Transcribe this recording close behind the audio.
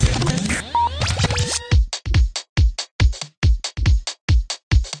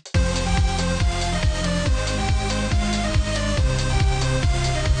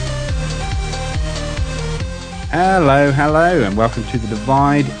Hello, and welcome to The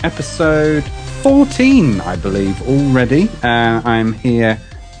Divide, episode 14, I believe, already. I'm here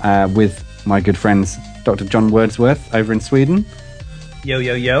with my good friends, Dr. John Wordsworth, over in Sweden.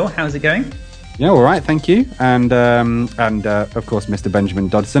 Yo, how's it going? Yeah, all right, thank you. And of course, Mr. Benjamin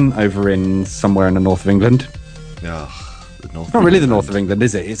Dodson, over in somewhere in the north of England. Oh, the north. Not really the north of England,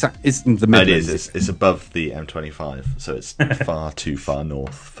 is it? It's in the Midlands. It is. It's above the M25, so it's far too far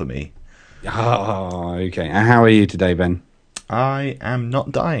north for me. Oh, okay. And how are you today, Ben? I am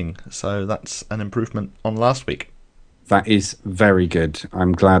not dying, so that's an improvement on last week. That is very good.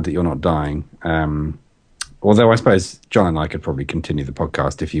 I'm glad that you're not dying. Although I suppose John and I could probably continue the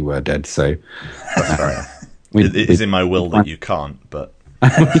podcast if you were dead. So that's fair enough. It is in my will that you can't, but.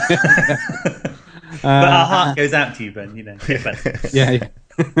 But our heart goes out to you, Ben. You know. Yeah.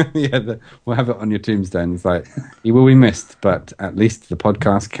 Yeah, we'll have it on your tombstone. It's like, you will be missed, but at least the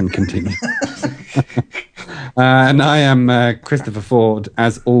podcast can continue. And I am Christopher Ford,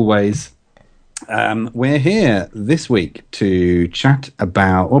 as always. We're here this week to chat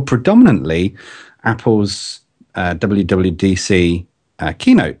about, or predominantly, Apple's WWDC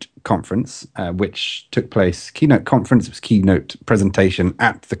keynote conference, which took place. Keynote conference was keynote presentation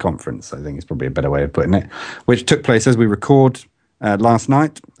at the conference, I think is probably a better way of putting it, which took place as we record last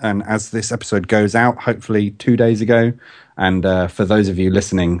night, and as this episode goes out, hopefully 2 days ago. And for those of you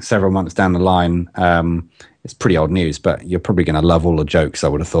listening several months down the line, it's pretty old news, but you're probably going to love all the jokes, I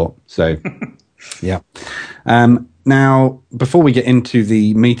would have thought. So, yeah. Now, before we get into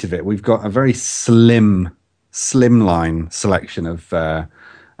the meat of it, we've got a very slimline selection of a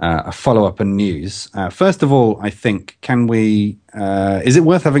follow-up and news. First of all, I think, is it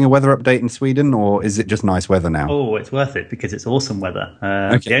worth having a weather update in Sweden, or is it just nice weather now? Oh, it's worth it because it's awesome weather.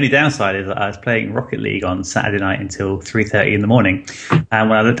 Okay. The only downside is that I was playing Rocket League on Saturday night until 3:30 in the morning,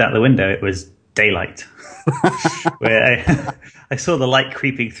 and when I looked out the window, it was daylight. Where I saw the light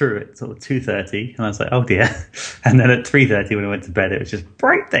creeping through at sort of 2:30, and I was like, oh dear. And then at 3:30 when I went to bed, it was just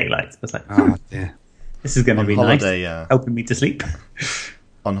bright daylight. I was like, oh dear, this is going to be holiday, nice, helping me to sleep.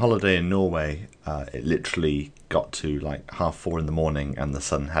 On holiday in Norway, it literally got to like 4:30 in the morning and the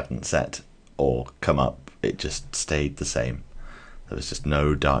sun hadn't set or come up. It just stayed the same. There was just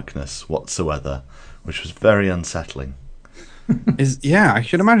no darkness whatsoever, which was very unsettling. I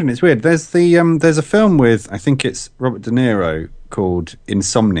should imagine it's weird. There's a film with, I think it's Robert De Niro, called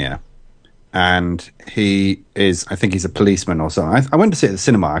Insomnia, and I think he's a policeman or something. I went to see it at the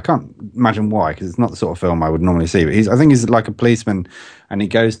cinema. I can't imagine why, because it's not the sort of film I would normally see. But I think he's like a policeman, and he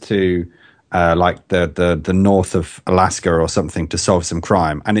goes to like the north of Alaska or something to solve some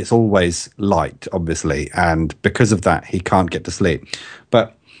crime, and it's always light, obviously, and because of that, he can't get to sleep.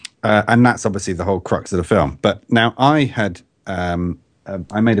 But and that's obviously the whole crux of the film. But now I had I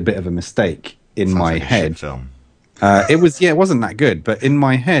made a bit of a mistake in my head. Film. It wasn't that good, but in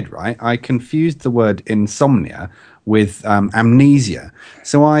my head, right, I confused the word insomnia with amnesia.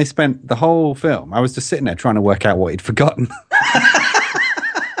 So I spent the whole film, I was just sitting there trying to work out what he'd forgotten.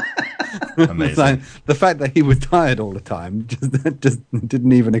 Amazing. So the fact that he was tired all the time just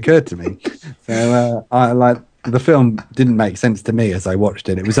didn't even occur to me. So the film didn't make sense to me as I watched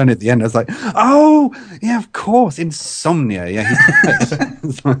it. It was only at the end I was like, oh, yeah, of course, insomnia. Yeah,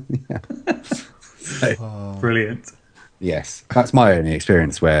 Brilliant. Yes, that's my only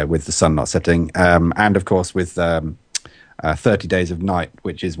experience with the sun not setting, and of course with 30 Days of Night,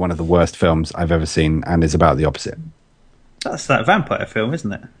 which is one of the worst films I've ever seen, and is about the opposite. That's that vampire film,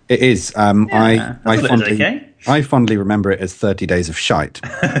 isn't it? It is. I fondly remember it as 30 Days of Shite,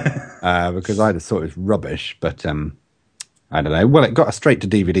 because I just thought it was rubbish, but I don't know. Well, it got a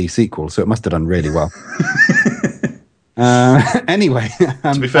straight-to-DVD sequel, so it must have done really well. Anyway.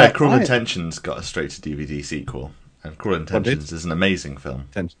 To be fair, Cruel Intentions got a straight-to-DVD sequel, and Cruel Intentions is an amazing film.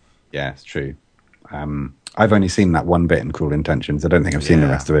 Yeah, it's true. I've only seen that one bit in Cruel Intentions. I don't think I've seen the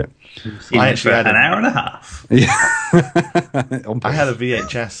rest of it. I actually had an hour and a half. Yeah. I had a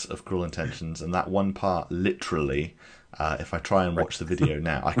VHS of Cruel Intentions, and that one part, literally, if I try and watch the video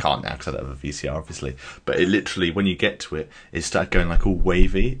now, I can't now because I don't have a VCR, obviously, but it literally, when you get to it, it started going like all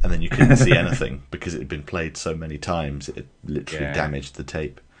wavy, and then you couldn't see anything because it had been played so many times, it literally damaged the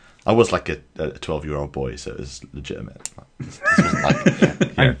tape. I was like a 12-year-old boy, so it was legitimate. This wasn't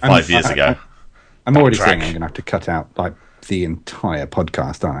like 5 years ago. I'm already saying I'm going to have to cut out like the entire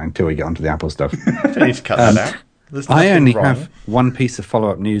podcast, aren't I, until we get onto the Apple stuff. You don't need to cut that out. I only have one piece of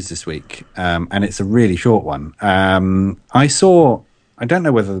follow-up news this week, and it's a really short one. I don't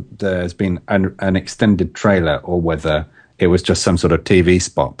know whether there's been an extended trailer or whether it was just some sort of TV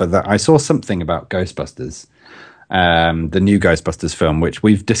spot, but I saw something about Ghostbusters. the new Ghostbusters film, which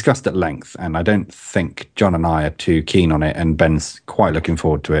we've discussed at length, and I don't think John and I are too keen on it, and Ben's quite looking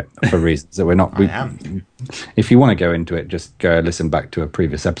forward to it for reasons that we're not. I am. If you want to go into it, just go listen back to our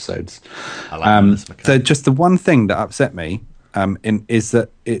previous episodes. I like so just the one thing that upset me is that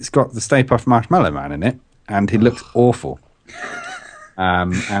it's got the Stay Puft Marshmallow Man in it, and he looks awful.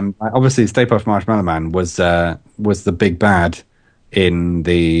 And obviously, Stay Puft Marshmallow Man was the big bad in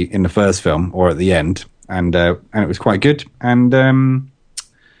the first film, or at the end. And it was quite good, and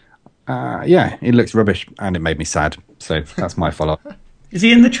it looks rubbish, and it made me sad. So that's my follow-up. Is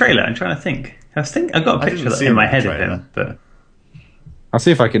he in the trailer? I'm trying to think. I've got a picture in my head of him, but I'll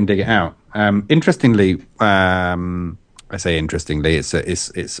see if I can dig it out. Interestingly, I say interestingly, it's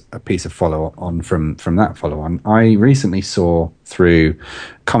a piece of follow-on from that follow-on. I recently saw through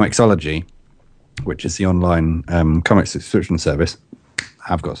Comixology, which is the online comic subscription service.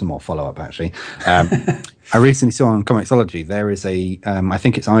 I've got some more follow-up, actually. I recently saw on Comixology there is I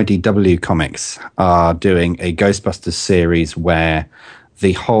think it's IDW Comics are doing a Ghostbusters series where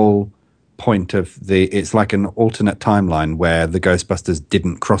the whole point of it's like an alternate timeline where the Ghostbusters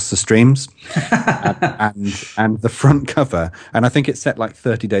didn't cross the streams. and the front cover, and I think it's set like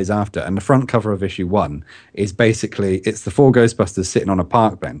 30 days after, and the front cover of issue 1 is basically, it's the 4 Ghostbusters sitting on a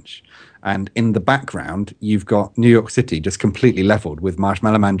park bench. And in the background, you've got New York City just completely leveled with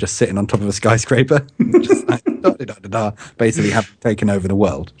Marshmallow Man just sitting on top of a skyscraper, just like basically having taken over the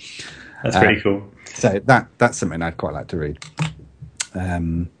world. That's pretty cool. So that's something I'd quite like to read.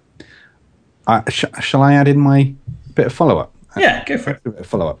 Shall I add in my bit of follow-up? Yeah, go for it. A bit of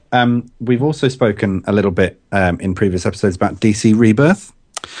follow-up. We've also spoken a little bit in previous episodes about DC Rebirth,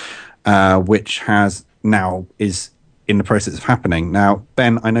 which is in the process of happening. Now,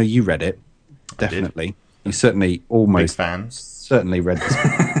 Ben, I know you read it, definitely. You certainly almost certainly read this.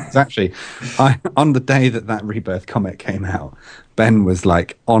 It's actually, on the day that Rebirth comic came out, Ben was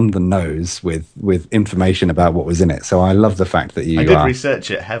like on the nose with information about what was in it. So I love the fact that I did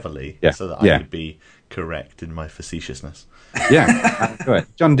research it heavily so that I could be correct in my facetiousness. Yeah, right.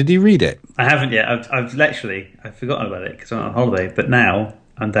 John, did you read it? I haven't yet. I've forgotten about it because I'm on holiday. But now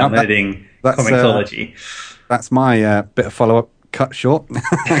I'm downloading Comixology. That's my bit of follow-up cut short.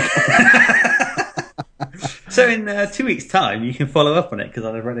 So in 2 weeks' time, you can follow up on it because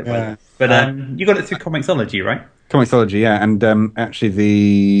I've read it. But you got it through Comixology, right? Comixology, yeah. And actually,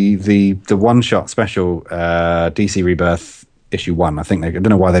 the one-shot special DC Rebirth issue 1. I think I don't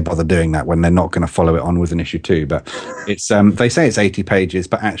know why they bother doing that when they're not going to follow it on with an issue 2. But it's they say it's 80 pages,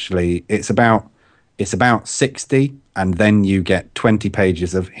 but actually it's about 60, and then you get 20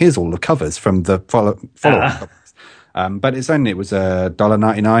 pages of here's all the covers from the follow-up covers. But it was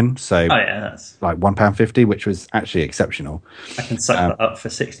 $1.99, so that's like £1.50, which was actually exceptional. I can suck that up for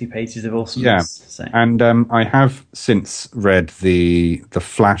 60 pages of awesomeness. Yeah, and I have since read the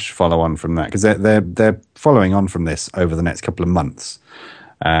Flash follow-on from that, because they're following on from this over the next couple of months.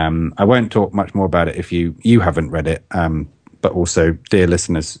 I won't talk much more about it if you haven't read it. But also, dear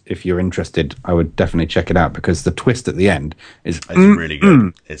listeners, if you're interested, I would definitely check it out, because the twist at the end is really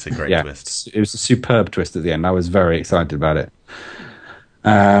good. It's a great twist. It was a superb twist at the end. I was very excited about it.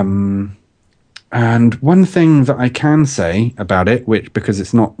 And one thing that I can say about it, because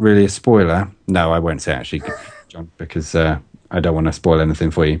it's not really a spoiler. No, I won't say actually, John, because I don't want to spoil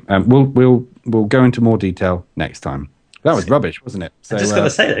anything for you. We'll go into more detail next time. That was rubbish, wasn't it? So, I just got to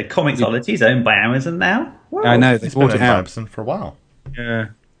say that Comixology is owned by Amazon now. Whoa. I know, they bought it out. Amazon for a while. Yeah.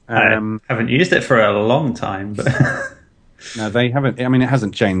 I haven't used it for a long time, but no, they haven't. I mean, it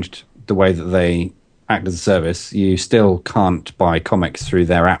hasn't changed the way that they act as a service. You still can't buy comics through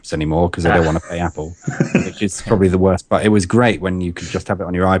their apps anymore because they don't want to pay Apple, which is probably the worst. But it was great when you could just have it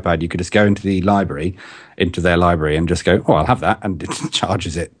on your iPad. You could just go into their library, and just go, oh, I'll have that, and it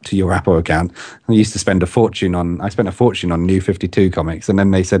charges it to your Apple account. I used to spend a fortune on New 52 comics, and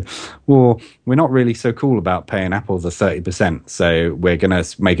then they said, well, we're not really so cool about paying Apple the 30%, so we're going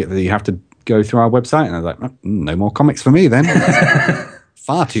to make it that you have to go through our website. And I was like, no more comics for me then.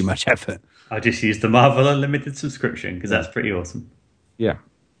 Far too much effort. I just used the Marvel Unlimited subscription because that's pretty awesome. Yeah.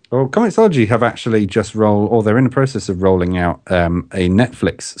 Well, Comixology have actually just they're in the process of rolling out a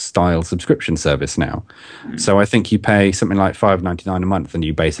Netflix-style subscription service now. So I think you pay something like $5.99 a month, and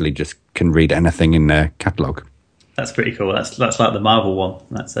you basically just can read anything in their catalogue. That's pretty cool. That's like the Marvel one.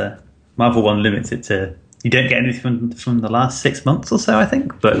 That's a Marvel one limited to... You don't get anything from the last 6 months or so, I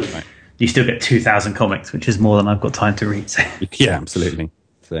think, but you still get 2,000 comics, which is more than I've got time to read. So. Yeah, absolutely.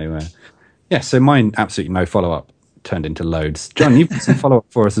 So... so mine, absolutely no follow-up, turned into loads. John, you've got some follow-up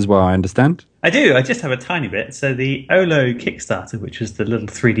for us as well, I understand? I do. I just have a tiny bit. So the Olo Kickstarter, which was the little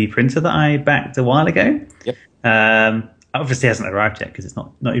 3D printer that I backed a while ago, Obviously hasn't arrived yet because it's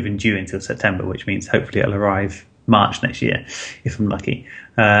not even due until September, which means hopefully it'll arrive March next year if I'm lucky.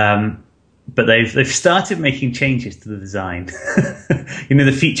 But they've started making changes to the design.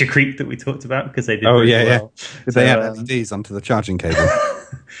 The feature creep that we talked about because they did well. Did they add LEDs onto the charging cable?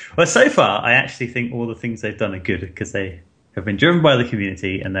 Well, so far I actually think all the things they've done are good because they have been driven by the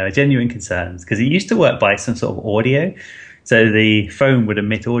community and there are genuine concerns because it used to work by some sort of audio. So the phone would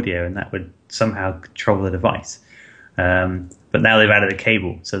emit audio and that would somehow control the device. But now they've added a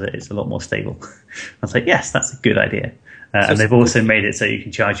cable so that it's a lot more stable. I was like, yes, that's a good idea. And they've also made it so you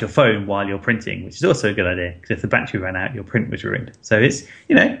can charge your phone while you're printing, which is also a good idea because if the battery ran out, your print was ruined. So it's,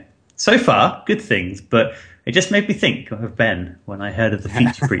 so far, good things. But it just made me think of Ben when I heard of the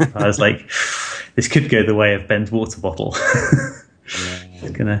feature creep. I was like, this could go the way of Ben's water bottle.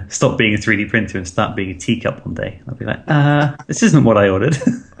 It's going to stop being a 3D printer and start being a teacup one day. I'll be like, this isn't what I ordered.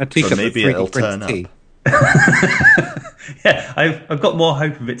 A teacup, so maybe it'll turn tea. up. Yeah, I've got more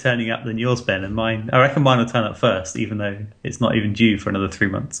hope of it turning up than yours, Ben, and I reckon mine will turn up first, even though it's not even due for another 3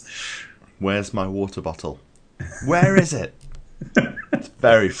 months. Where's my water bottle? Where is it? It's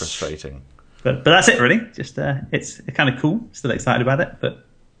very frustrating. But that's it, really. Just it's kind of cool. Still excited about it, but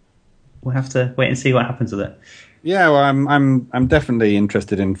we'll have to wait and see what happens with it. Yeah, well, I'm definitely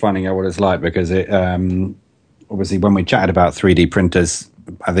interested in finding out what it's like because it obviously when we chatted about 3D printers,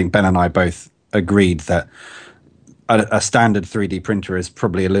 I think Ben and I both agreed that a standard 3D printer is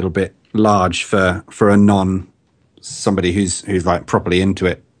probably a little bit large for a somebody who's like properly into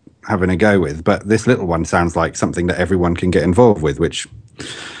it having a go with. But this little one sounds like something that everyone can get involved with, which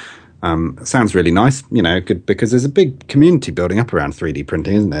sounds really nice. Good because there's a big community building up around 3D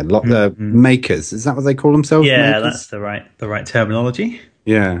printing, isn't there? A lot of makers. Is that what they call themselves? Yeah, makers? That's the right terminology.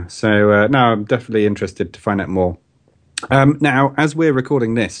 Yeah. So no, I'm definitely interested to find out more. Now, as we're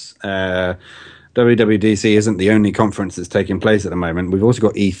recording this, WWDC isn't the only conference that's taking place at the moment. We've also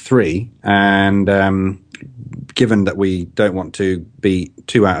got E3, and given that we don't want to be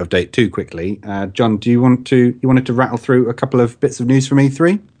too out of date too quickly, John, you wanted to rattle through a couple of bits of news from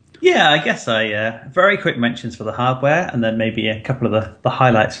E3? Yeah, I guess very quick mentions for the hardware, and then maybe a couple of the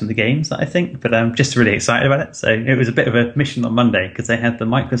highlights from the games, I think. But I'm just really excited about it. So it was a bit of a mission on Monday because they had the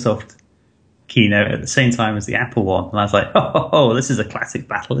Microsoft keynote at the same time as the Apple one, and I was like, oh, this is a classic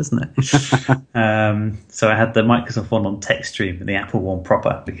battle, isn't it? So I had the Microsoft one on tech stream and the Apple one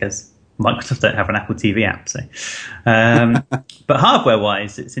proper because Microsoft don't have an Apple TV app. So, but hardware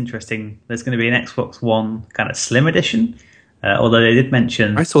wise, it's interesting. There's going to be an Xbox One kind of slim edition, although they did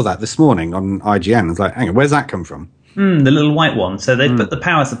mention. I saw that this morning on IGN. I was like, hang on, where's that come from? The little white one. So they put the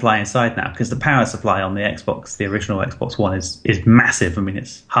power supply inside now because the power supply on the Xbox, the original Xbox One, is massive. I mean,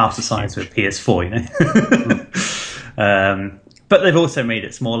 it's half the size of a PS4, But they've also made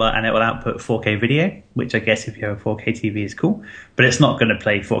it smaller and it will output 4K video, which I guess if you have a 4K TV is cool. But it's not going to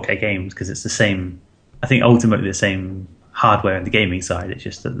play 4K games because it's the same, I think ultimately the same hardware on the gaming side. It's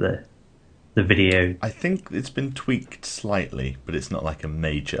just that the video. I think it's been tweaked slightly, but it's not like a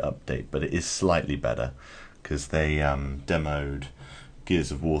major update, but it is slightly better. Because they demoed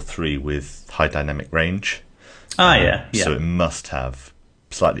Gears of War 3 with high dynamic range. Yeah. So it must have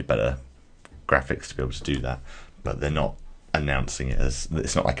slightly better graphics to be able to do that. But they're not announcing it as...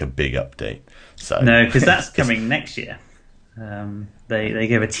 It's not like a big update. So no, because that's coming next year. They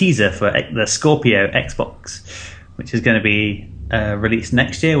gave a teaser for the Scorpio Xbox, which is going to be released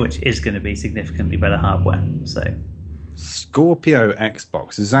next year, which is going to be significantly better hardware. So... Scorpio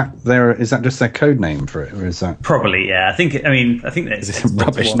Xbox, is that just their code name for it, or is that probably? Yeah, I think it's a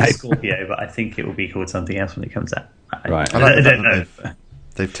rubbish name. Scorpio, but I think it will be called something else when it comes out. Right. I don't know.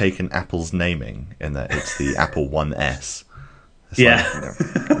 They've taken Apple's naming in that it's the Apple 1S. Yeah,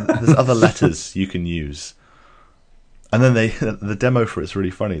 there's other letters you can use, and then the demo for it's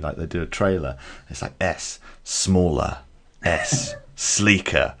really funny. Like they do a trailer, it's like S smaller, S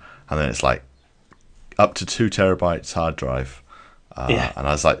sleeker, and then it's like up to 2 terabytes hard drive. And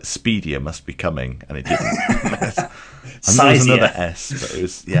I was like, Speedier must be coming, and it didn't. And there was another S, but it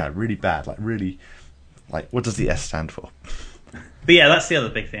was really bad. What does the S stand for? But yeah, that's the other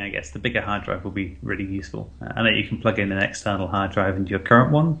big thing, I guess. The bigger hard drive will be really useful. I know you can plug in an external hard drive into your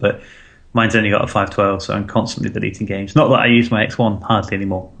current one, but mine's only got a 512, so I'm constantly deleting games. Not that I use my X1 hardly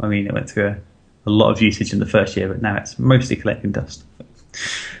anymore. I mean, it went through a lot of usage in the first year, but now it's mostly collecting dust.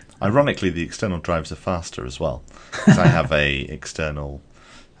 Ironically, the external drives are faster as well. Because I have a external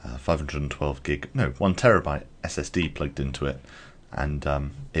 512 gig, 1 terabyte SSD plugged into it,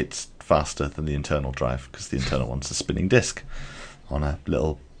 and it's faster than the internal drive because the internal one's a spinning disk on a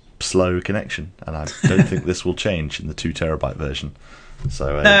little slow connection, and I don't think this will change in the 2 terabyte version.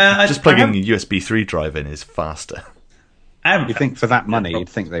 So just plugging a USB 3 drive in is faster. You think for that money, you'd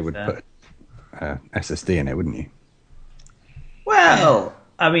think they would put SSD in it, wouldn't you? Well,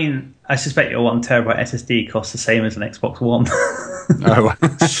 I mean, I suspect your 1 terabyte SSD costs the same as an Xbox One.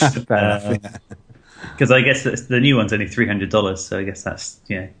 Fair enough. Because I guess the new one's only $300, so I guess that's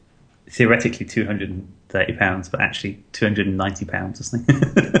theoretically £230, but actually £290 or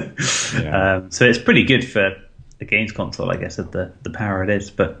something. So it's pretty good for the games console, I guess, of the power it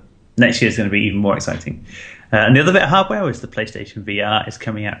is. But next year is going to be even more exciting. And the other bit of hardware is the PlayStation VR is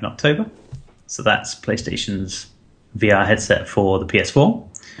coming out in October. So that's PlayStation's VR headset for the PS4.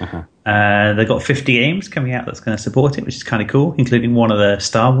 They've got 50 games coming out that's going to support it, which is kind of cool, including one of the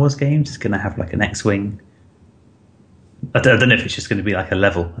Star Wars games. It's going to have like an X-Wing. I don't know if it's just going to be like a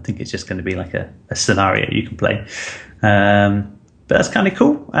level. I think it's just going to be like a scenario you can play. But that's kind of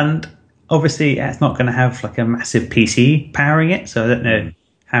cool. And obviously, it's not going to have like a massive PC powering it, so I don't know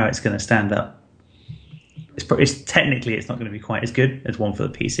how it's going to stand up. Technically, it's not going to be quite as good as one for the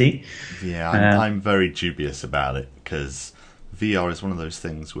PC. Yeah, I'm very dubious about it, because VR is one of those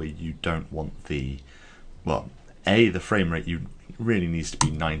things where you don't want the frame rate really needs to be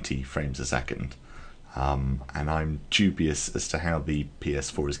 90 frames a second. And I'm dubious as to how the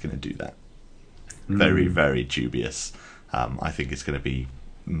PS4 is going to do that. Very, very dubious. I think it's going to be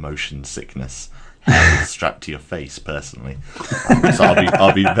motion sickness strapped to your face, personally. So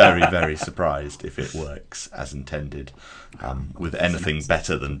I'll be very, very surprised if it works as intended, with anything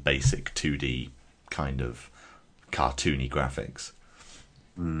better than basic 2D kind of cartoony graphics.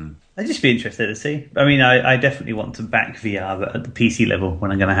 I'd just be interested to see. I mean, I definitely want to back VR, but at the PC level,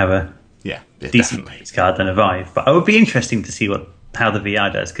 when I'm going to have a decent graphics card than a Vive. But it would be interesting to see how the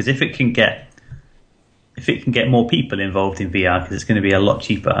VR does, because if it can get more people involved in VR, because it's going to be a lot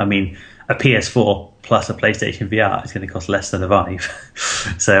cheaper. I mean, a PS4 plus a PlayStation VR is going to cost less than a Vive.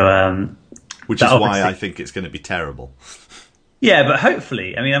 So, which is why I think it's going to be terrible. Yeah, but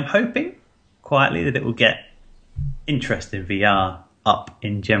hopefully, I mean, I'm hoping quietly that it will get interest in VR up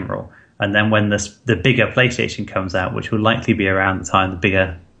in general, and then when the bigger PlayStation comes out, which will likely be around the time the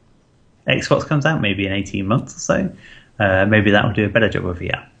bigger Xbox comes out, maybe in 18 months or so, maybe that will do a better job of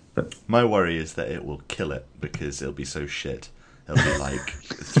VR. But my worry is that it will kill it, because it'll be so shit. It'll be like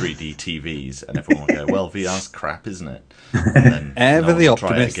 3D TVs, and everyone will go, "Well, VR's crap, isn't it?" And then Ever the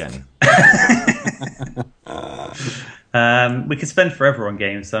optimist. Try it again. We could spend forever on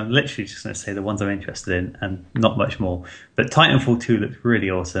games, so I'm literally just going to say the ones I'm interested in, and not much more. But Titanfall 2 looks really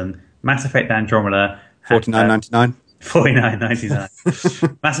awesome. Mass Effect Andromeda, $49.99.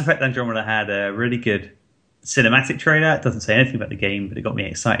 $49.99. Mass Effect Andromeda had a really good cinematic trailer. It doesn't say anything about the game, but it got me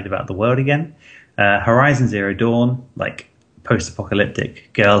excited about the world again. Horizon Zero Dawn, like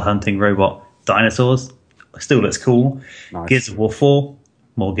post-apocalyptic girl hunting robot dinosaurs, still looks cool. Nice. Gears of War 4,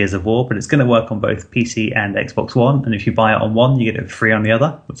 more Gears of War, but it's going to work on both PC and Xbox One, and if you buy it on one, you get it free on the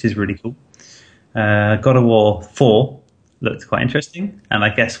other, which is really cool. God of War 4 looked quite interesting, and I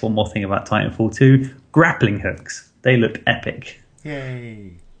guess one more thing about Titanfall 2, grappling hooks. They looked epic.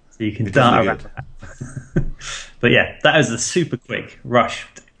 Yay! So you can dart around. But yeah, that was a super quick,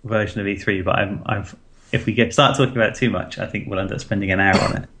 rushed version of E3, but if we start talking about it too much, I think we'll end up spending an hour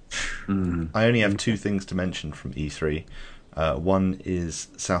on it. I only have 2 things to mention from E3. One is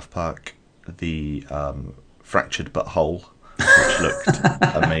South Park, the Fractured But Whole, which looked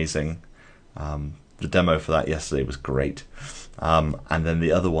amazing. The demo for that yesterday was great. And then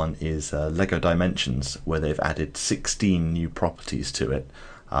the other one is Lego Dimensions, where they've added 16 new properties to it.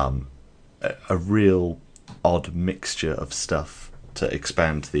 A real odd mixture of stuff to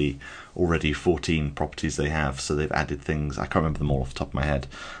expand the already 14 properties they have. So they've added things, I can't remember them all off the top of my head,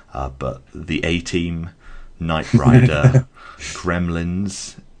 but the A-Team, Knight Rider,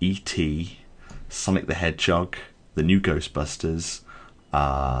 Gremlins, E.T., Sonic the Hedgehog, the new Ghostbusters,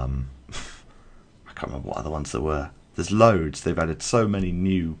 I can't remember what other ones there were. There's loads. They've added so many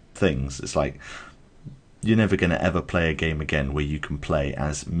new things. It's like you're never going to ever play a game again where you can play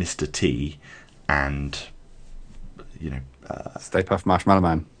as Mr. T and Stay Puft Marshmallow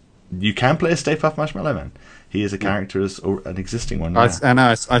Man. You can play as Stay Puft Marshmallow Man. He is a character as an existing one now.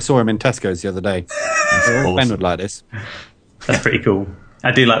 I saw him in Tesco's the other day. Awesome. Ben would like this. That's pretty cool.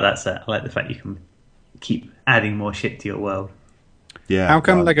 I do like that set. I like the fact you can keep adding more shit to your world. Yeah. How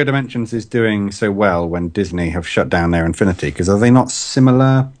come Lego Dimensions is doing so well when Disney have shut down their Infinity? Because are they not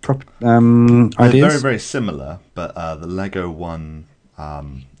similar ideas? They're very, very similar, but the Lego one,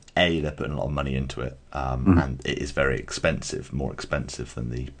 they're putting a lot of money into it, and it is very expensive, more expensive than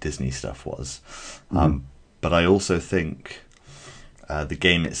the Disney stuff was. But I also think the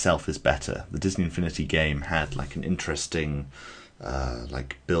game itself is better. The Disney Infinity game had like an interesting,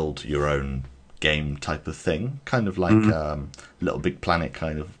 like build your own game type of thing, kind of like Little Big Planet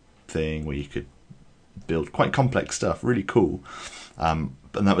kind of thing, where you could build quite complex stuff, really cool. And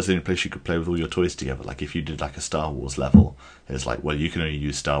that was the only place you could play with all your toys together. Like if you did like a Star Wars level, it's like, well, you can only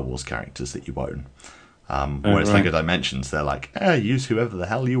use Star Wars characters that you own. Whereas Lego Dimensions, they're like, use whoever the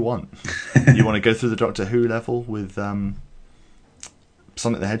hell you want. You want to go through the Doctor Who level with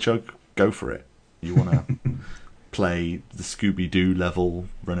Sonic the Hedgehog? Go for it. You want to play the Scooby-Doo level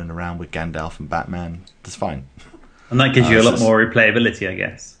running around with Gandalf and Batman? That's fine. And that gives you a lot more replayability, I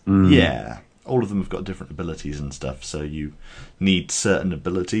guess. Yeah. All of them have got different abilities and stuff, so you need certain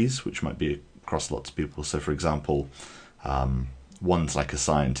abilities, which might be across lots of people. So, for example, one's like a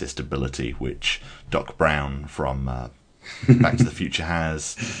scientist ability, which Doc Brown from Back to the Future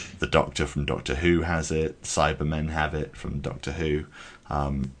has. The Doctor from Doctor Who has it. Cybermen have it from Doctor Who.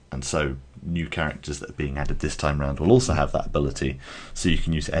 And so new characters that are being added this time around will also have that ability, so you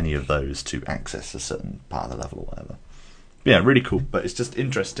can use any of those to access a certain part of the level or whatever. Yeah, really cool. But it's just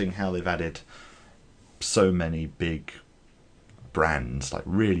interesting how they've added so many big brands, like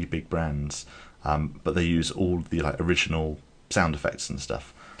really big brands, but they use all the like original sound effects and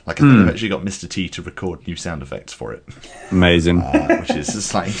stuff. Like I think they've actually got Mr. T to record new sound effects for it. Amazing. Which is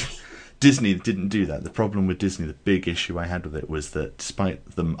just like, Disney didn't do that. The problem with Disney, the big issue I had with it, was that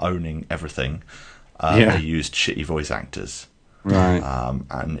despite them owning everything, they used shitty voice actors. Right.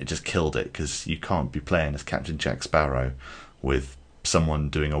 And it just killed it, because you can't be playing as Captain Jack Sparrow with someone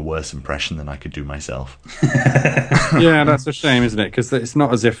doing a worse impression than I could do myself. Yeah, that's a shame, isn't it? Because it's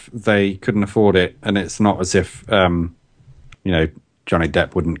not as if they couldn't afford it, and it's not as if Johnny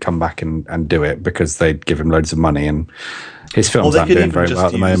Depp wouldn't come back and do it, because they'd give him loads of money, and his films aren't doing very well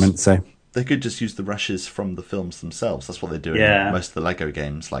at the moment. So they could just use the rushes from the films themselves. That's what they do in most of the Lego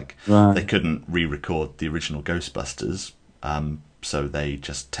games. Like they couldn't re-record the original Ghostbusters, so they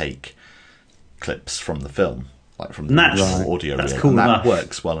just take clips from the film, like from the original audio reel. Cool, and that enough.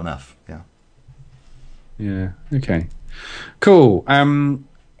 works well enough. yeah, okay, cool.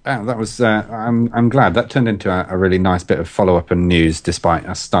 That was. I'm glad that turned into a really nice bit of follow up and news, despite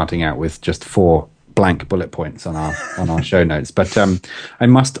us starting out with just 4 blank bullet points on our show notes. But I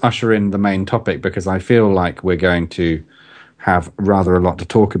must usher in the main topic, because I feel like we're going to have rather a lot to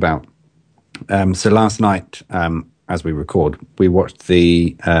talk about. So last night, as we record, we watched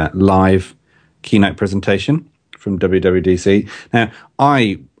the live keynote presentation from WWDC. Now,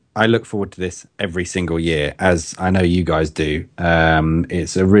 I look forward to this every single year, as I know you guys do.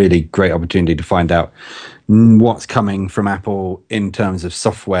 It's a really great opportunity to find out what's coming from Apple in terms of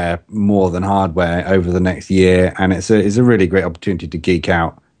software more than hardware over the next year, and it's a really great opportunity to geek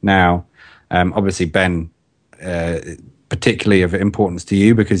out. Now, obviously, Ben, particularly of importance to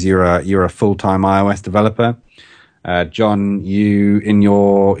you, because you're a full-time iOS developer. John, you in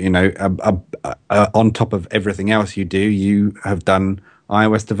your on top of everything else you do, you have done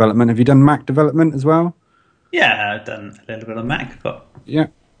iOS development. Have you done Mac development as well? Yeah, I've done a little bit of Mac, but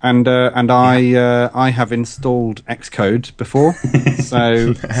and I have installed Xcode before,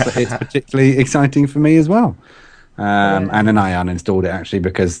 so it's particularly exciting for me as well. And then I uninstalled it, actually,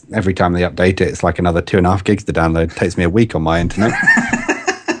 because every time they update it, it's like another 2.5 gigs to download. It takes me a week on my internet.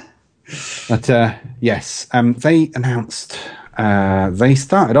 But yes, they announced. They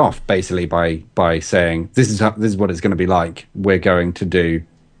started off basically by saying this is what it's going to be like. We're going to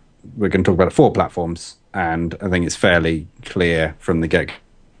talk about 4 platforms, and I think it's fairly clear from the get-go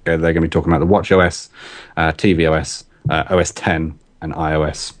they're going to be talking about the watchOS, tvOS, OS 10, and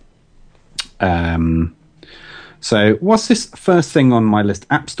iOS. So what's this first thing on my list?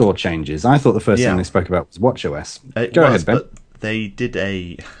 App Store changes. I thought the first thing they spoke about was watchOS. Go ahead, Ben. But they did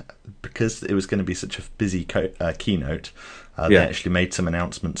because it was going to be such a busy keynote. They actually made some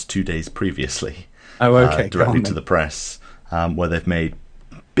announcements 2 days previously. Oh, okay. Directly to the press, where they've made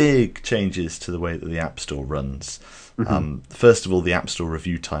big changes to the way that the App Store runs. First of all, the App Store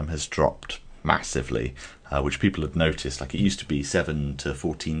review time has dropped massively, which people have noticed. Like, it used to be 7 to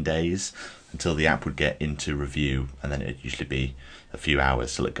 14 days until the app would get into review, and then it'd usually be a few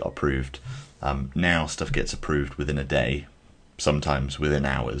hours till it got approved. Now stuff gets approved within a day, sometimes within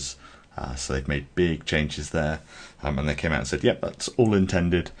hours. So they've made big changes there, and they came out and said, yep, that's all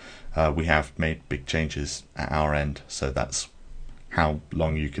intended. We have made big changes at our end, so that's how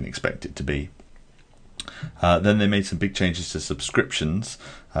long you can expect it to be. Then they made some big changes to subscriptions.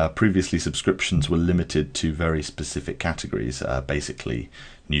 Previously, subscriptions were limited to very specific categories, basically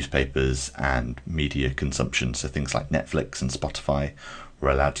newspapers and media consumption. So things like Netflix and Spotify were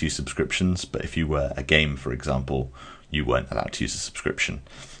allowed to use subscriptions, but if you were a game, for example, you weren't allowed to use a subscription.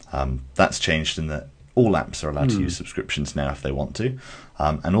 That's changed in that all apps are allowed to use subscriptions now if they want to.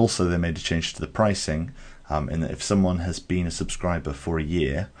 And also they made a change to the pricing in that if someone has been a subscriber for a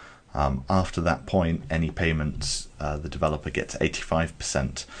year, after that point, any payments, the developer gets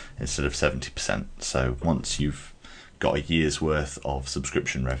 85% instead of 70%. So once you've got a year's worth of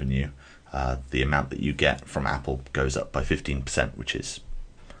subscription revenue, the amount that you get from Apple goes up by 15%, which is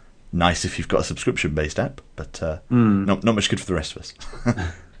nice if you've got a subscription-based app, but not much good for the rest of us.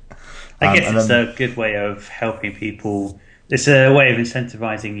 I guess it's a good way of helping people. It's a way of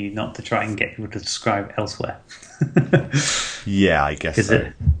incentivizing you not to try and get people to subscribe elsewhere. Yeah, I guess so.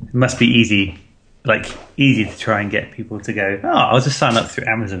 It must be easy to try and get people to go, oh, I'll just sign up through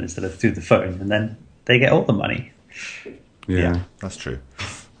Amazon instead of through the phone, and then they get all the money. Yeah, that's true.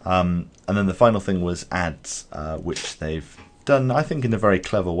 And then the final thing was ads, which they've done, I think, in a very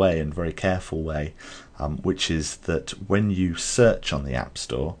clever way and very careful way, which is that when you search on the App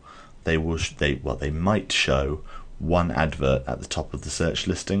Store, they might show one advert at the top of the search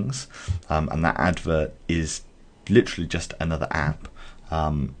listings, and that advert is literally just another app,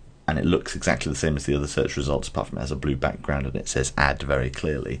 and it looks exactly the same as the other search results, apart from it has a blue background and it says ad very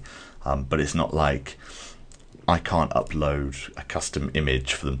clearly. But it's not like I can't upload a custom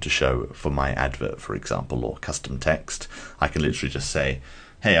image for them to show for my advert, for example, or custom text. I can literally just say,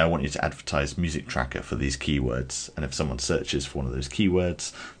 hey, I want you to advertise Music Tracker for these keywords, and if someone searches for one of those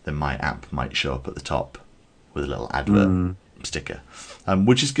keywords, then my app might show up at the top with a little advert sticker,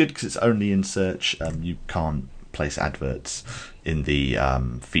 which is good because it's only in search. You can't place adverts in the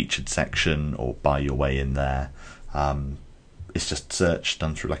featured section or buy your way in there. It's just search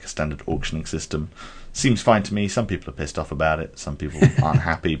done through like a standard auctioning system. Seems fine to me. Some people are pissed off about it. Some people aren't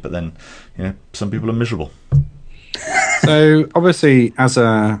happy, but then some people are miserable. So obviously, as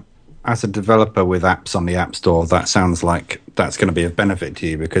a developer with apps on the App Store, that sounds like that's going to be of benefit to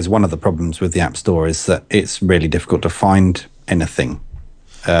you, because one of the problems with the App Store is that it's really difficult to find anything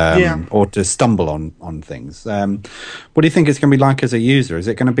or to stumble on things. What do you think it's going to be like as a user? Is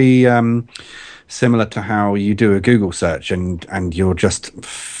it going to be similar to how you do a Google search and you're just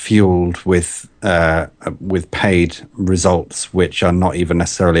fueled with paid results which are not even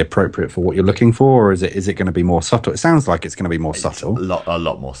necessarily appropriate for what you're looking for, or is it going to be more subtle? It sounds like it's going to be more subtle. A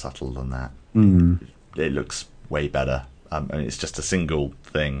lot more subtle than that. It looks way better, and it's just a single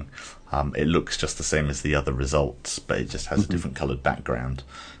thing. It looks just the same as the other results, but it just has a different coloured background.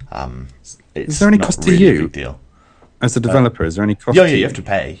 Is there any cost to you? Big deal. As a developer, is there any cost? Yeah, you have to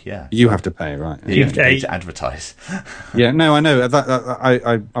pay. Yeah, you have to pay, right? You have to pay to advertise. Yeah, no, I know.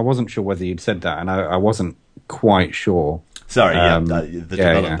 I wasn't sure whether you'd said that, and I wasn't quite sure. Sorry, the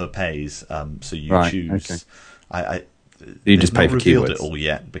developer pays, so you choose. Okay. You just pay for keywords. They've not revealed it all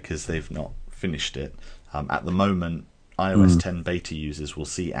yet because they've not finished it. At the moment, iOS 10 beta users will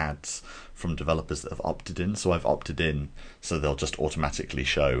see ads from developers that have opted in. So I've opted in, so they'll just automatically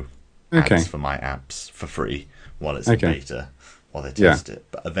show ads for my apps for free while it's in beta, while they test it.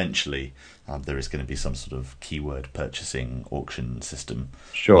 But eventually, there is going to be some sort of keyword purchasing auction system,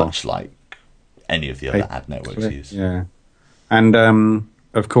 much like any of the other ad networks use. Yeah, and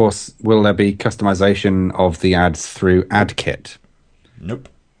of course, will there be customization of the ads through AdKit? Nope.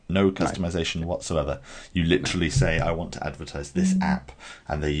 No customization whatsoever. You literally say, I want to advertise this app,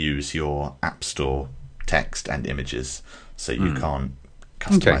 and they use your App Store text and images, so you can't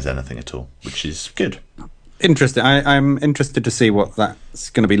customize anything at all, which is good. Interesting. I'm interested to see what that's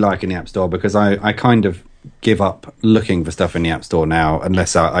going to be like in the App Store, because I kind of give up looking for stuff in the App Store now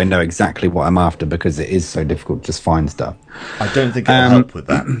unless I know exactly what I'm after, because it is so difficult to just find stuff. I don't think it'll help with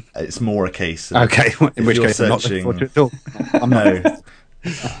that. It's more a case of... Okay, in which case searching, I'm not looking for it at all. No.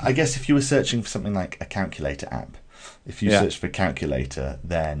 I guess if you were searching for something like a calculator app, if you search for calculator,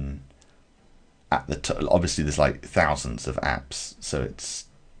 then at the obviously there's like thousands of apps, so it's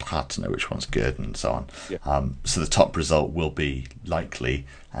hard to know which one's good and so on. Yeah. So the top result will be likely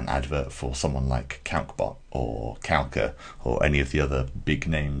an advert for someone like CalcBot or Calca or any of the other big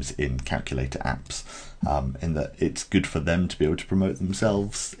names in calculator apps, in that it's good for them to be able to promote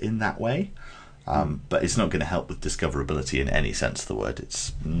themselves in that way. But it's not going to help with discoverability in any sense of the word.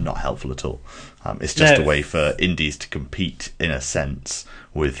 It's not helpful at all. It's just a way for indies to compete, in a sense,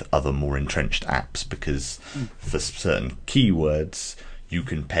 with other more entrenched apps, because for certain keywords you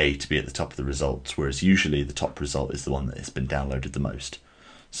can pay to be at the top of the results, whereas usually the top result is the one that has been downloaded the most.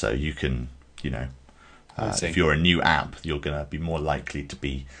 So you can, if you're a new app, you're going to be more likely to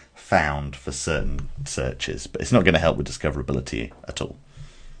be found for certain searches, but it's not going to help with discoverability at all.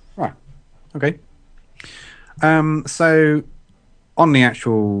 Right. Okay. So on the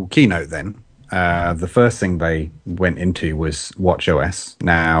actual keynote then, the first thing they went into was watchOS.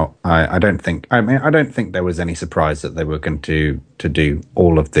 Now, I don't think there was any surprise that they were going to do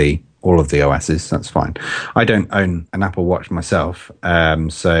all of the OSs. That's fine. I don't own an Apple Watch myself,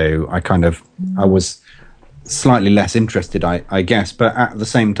 so I was slightly less interested, I guess. But at the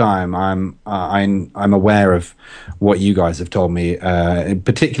same time, I'm aware of what you guys have told me, in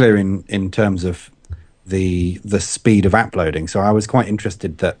particular in terms of the speed of uploading. So I was quite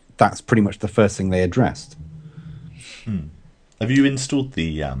interested that that's pretty much the first thing they addressed. Have you installed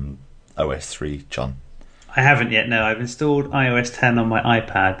the OS 3, John? I haven't yet. No, I've installed iOS 10 on my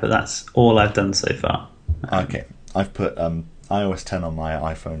iPad, but that's all I've done so far. Okay, I've put iOS 10 on my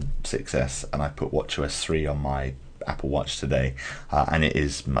iPhone 6s, and I put watchOS 3 on my Apple Watch today, and it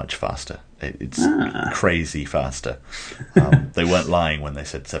is much faster. It's crazy faster. They weren't lying when they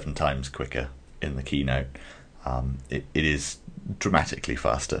said 7 times quicker in the keynote. It is dramatically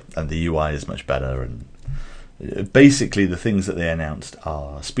faster, and the UI is much better. And basically, the things that they announced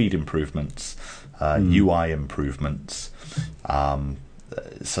are speed improvements, UI improvements,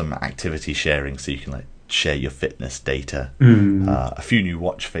 some activity sharing, so you can share your fitness data, a few new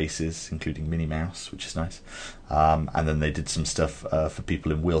watch faces, including Minnie Mouse, which is nice, and then they did some stuff for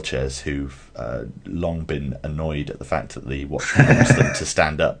people in wheelchairs who've long been annoyed at the fact that the watch wants them to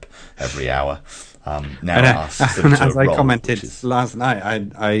stand up every hour. Now it asks them to as I roll, commented last night,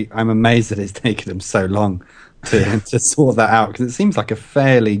 I'm amazed that it's taken them so long to sort that out, because it seems like a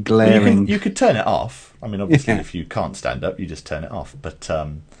fairly glaring... You could turn it off. I mean, obviously, if you can't stand up, you just turn it off. But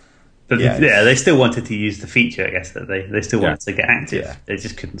they still wanted to use the feature, I guess, that they still wanted to get active. Yeah. They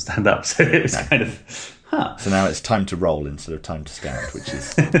just couldn't stand up, so it was kind of... So now it's time to roll instead of time to stand, which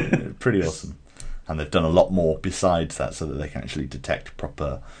is pretty awesome. And they've done a lot more besides that, so that they can actually detect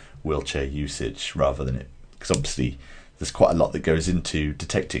proper wheelchair usage rather than it... Because obviously there's quite a lot that goes into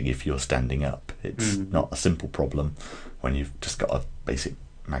detecting if you're standing up. It's not a simple problem when you've just got a basic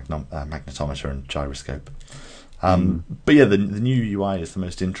magnetometer and gyroscope. But yeah, the new UI is the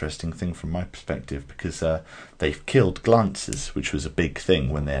most interesting thing from my perspective, because they've killed glances, which was a big thing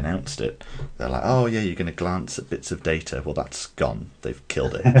when they announced it. They're like, oh yeah, you're going to glance at bits of data. Well, that's gone. They've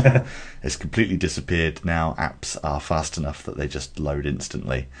killed it. It's completely disappeared. Now apps are fast enough that they just load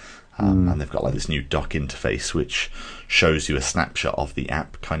instantly. And they've got this new dock interface which shows you a snapshot of the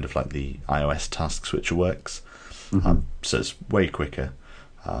app, kind of like the iOS task switcher works. So it's way quicker.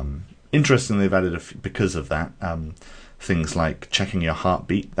 Interestingly, they've added because of that, things like checking your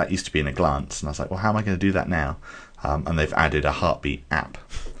heartbeat. That used to be in a glance, and I was like, well, how am I going to do that now? And they've added a heartbeat app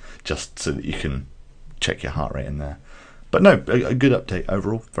just so that you can check your heart rate in there. But no, a good update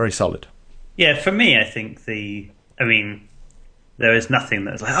overall, very solid. Yeah, for me, I think there is nothing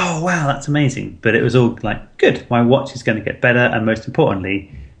that's like, oh wow, that's amazing, but it was all like, good, my watch is going to get better, and most importantly,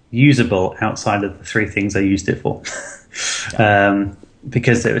 usable outside of the 3 things I used it for.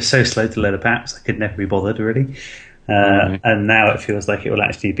 Because it was so slow to load up apps, I could never be bothered really. And now it feels like it will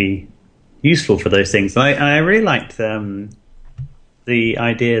actually be useful for those things. And I really liked the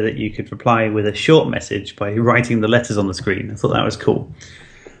idea that you could reply with a short message by writing the letters on the screen. I thought that was cool.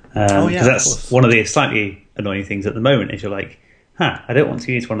 Because that's one of the slightly annoying things at the moment, is you're like, I don't want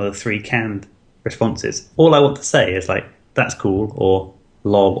to use one of the 3 canned responses. All I want to say is that's cool, or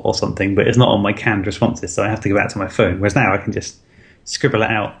lol, or something, but it's not on my canned responses, so I have to go back to my phone. Whereas now I can just scribble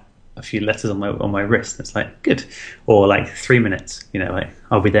it out, a few letters on my wrist. It's good. Or 3 minutes,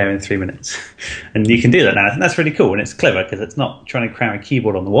 I'll be there in 3 minutes. And you can do that now. I think that's really cool, and it's clever because it's not trying to cram a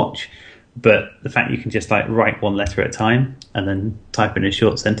keyboard on the watch, but the fact you can just write one letter at a time and then type in a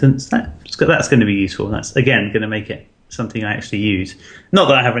short sentence, that's going to be useful. That's again going to make it something I actually use. Not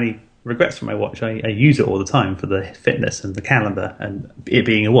that I have any regrets for my watch. I use it all the time for the fitness and the calendar and it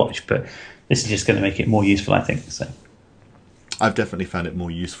being a watch, but this is just going to make it more useful, I think. So I've definitely found it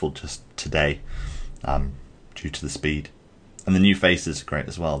more useful just today, due to the speed. And the new faces are great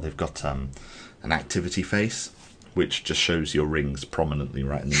as well. They've got an activity face, which just shows your rings prominently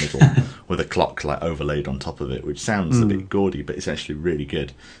right in the middle with a clock overlaid on top of it, which sounds a bit gaudy, but it's actually really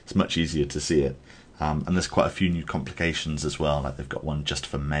good. It's much easier to see it. And there's quite a few new complications as well. They've got one just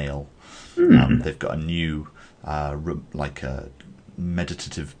for mail. They've got a new a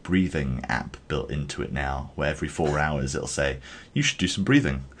meditative breathing app built into it now, where every 4 hours it'll say, you should do some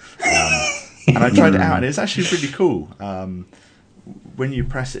breathing. And I tried it out, and it's actually really cool. When you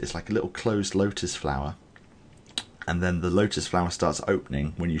press it, it's like a little closed lotus flower. And then the lotus flower starts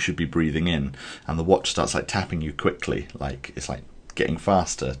opening when you should be breathing in. And the watch starts tapping you quickly. It's getting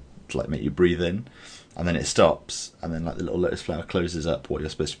faster to make you breathe in, and then it stops, and then the little lotus flower closes up what you're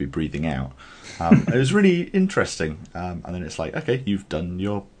supposed to be breathing out. It was really interesting. And then it's okay, you've done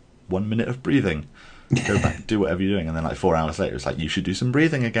your 1 minute of breathing. Go back, do whatever you're doing. And then like 4 hours later, it's like, you should do some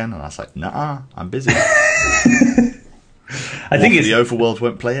breathing again. And I was like, nah, I'm busy. I think the overworld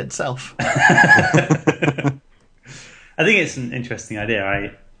won't play itself. I think it's an interesting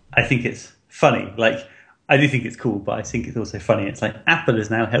idea. I think it's funny. Like, I do think it's cool, but I think it's also funny. It's like, Apple is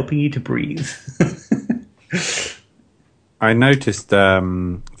now helping you to breathe. I noticed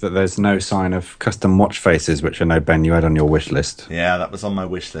that there's no sign of custom watch faces, which I know, Ben, you had on your wish list. Yeah, that was on my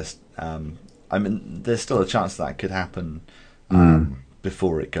wish list. I mean, there's still a chance that could happen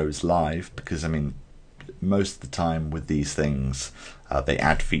before it goes live, because, I mean, most of the time with these things, they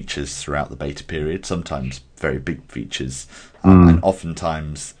add features throughout the beta period, sometimes very big features, and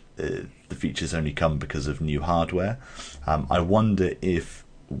oftentimes the features only come because of new hardware. I wonder if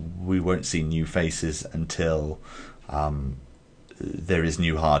we won't see new faces until there is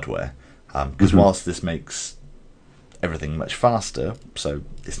new hardware, because whilst this makes everything much faster, so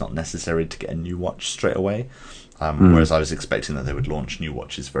it's not necessary to get a new watch straight away, whereas I was expecting that they would launch new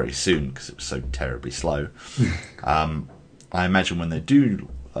watches very soon because it was so terribly slow. I imagine when they do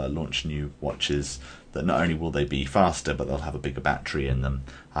launch new watches, that not only will they be faster, but they'll have a bigger battery in them,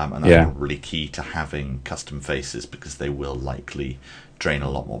 and that's really key to having custom faces, because they will likely drain a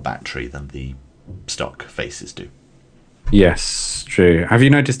lot more battery than the stock faces do. Yes, true. Have you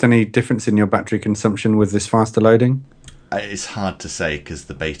noticed any difference in your battery consumption with this faster loading? It's hard to say, because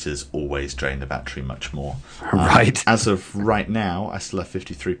the betas always drain the battery much more. Right. As of right now, I still have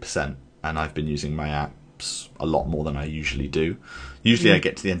 53%, and I've been using my apps a lot more than I usually do. Usually I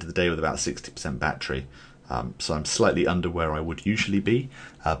get to the end of the day with about 60% battery, so I'm slightly under where I would usually be,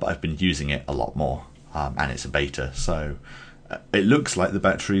 but I've been using it a lot more, and it's a beta, so it looks like the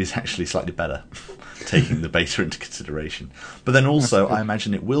battery is actually slightly better, taking the beta into consideration. But then also, I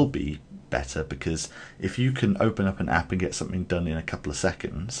imagine it will be better, because if you can open up an app and get something done in a couple of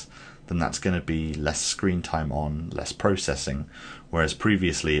seconds, then that's going to be less screen time on, less processing, whereas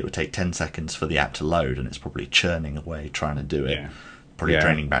previously it would take 10 seconds for the app to load, and it's probably churning away trying to do it, probably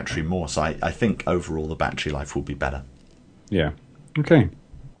draining battery more. So I think overall the battery life will be better. Yeah. Okay.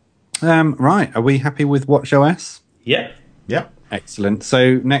 Right. Are we happy with watchOS? Yeah. Yep. Excellent.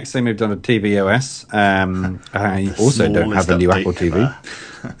 So next they moved on to tvOS. I also don't have a new Apple TV.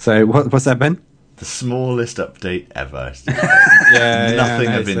 So what's that, Ben? The smallest update ever. Nothing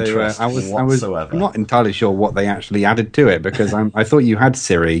of interest whatsoever. I'm not entirely sure what they actually added to it, because I thought you had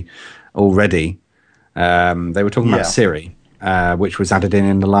Siri already. They were talking about Siri, which was added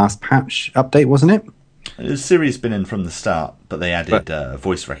in the last patch update, wasn't it? Siri's been in from the start, but they added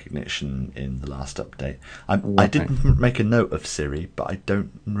voice recognition in the last update. I didn't make a note of Siri, but I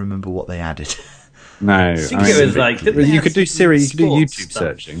don't remember what they added. No, I think it was like you could do Siri, you could do YouTube stuff.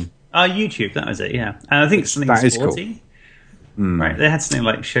 searching. YouTube, that was it. Yeah, and I think something that sporty. Is cool. Right, they had something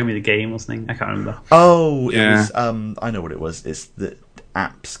like "Show me the game" or something. I can't remember. Oh, it was. I know what it was. It's that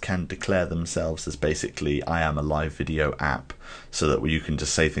apps can declare themselves as basically, I am a live video app, so that you can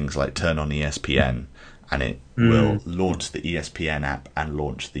just say things like "turn on ESPN," and it will launch the ESPN app and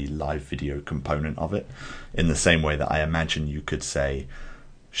launch the live video component of it. In the same way that I imagine you could say,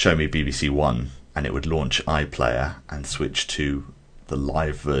 "Show me BBC One," and it would launch iPlayer and switch to the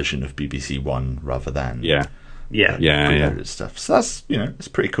live version of BBC One rather than preloaded stuff. So that's, it's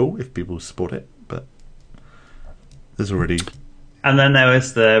pretty cool if people support it, but there's already. And then there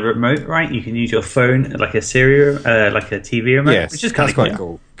was the remote, right? You can use your phone like a Siri, like a TV remote, yes, which is kind of quite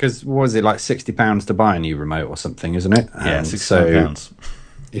cool. Because was it like £60 to buy a new remote or something, isn't it? Yeah, £60. So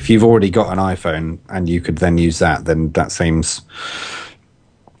if you've already got an iPhone and you could then use that, then that seems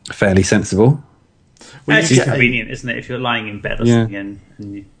fairly sensible. Well, it's just convenient, isn't it? If you're lying in bed or something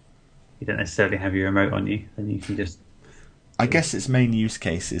and you don't necessarily have your remote on you, then you can just. I guess its main use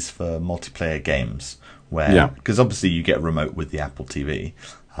case is for multiplayer games, where because obviously you get a remote with the Apple TV,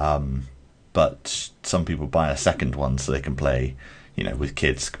 but some people buy a second one so they can play, with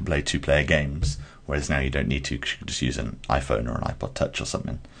kids can play 2-player games, whereas now you don't need to, because you can just use an iPhone or an iPod Touch or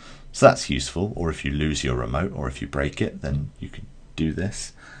something. So that's useful. Or if you lose your remote or if you break it, then you could do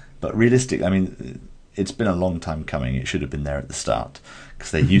this. But realistic, I mean, it's been a long time coming. It should have been there at the start,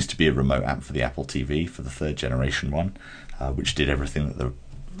 because there used to be a remote app for the Apple TV, for the 3rd generation one, which did everything that the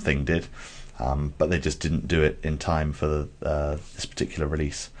thing did, but they just didn't do it in time for this particular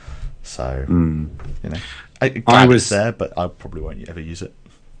release. So, I was there, but I probably won't ever use it.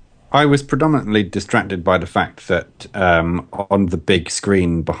 I was predominantly distracted by the fact that on the big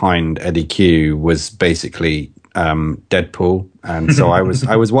screen behind Eddie Q was basically Deadpool, and so I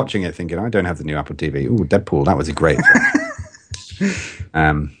was watching it thinking, I don't have the new Apple TV. Ooh, Deadpool, that was a great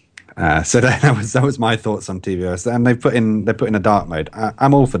film. So that was my thoughts on tvOS, and they put in a dark mode.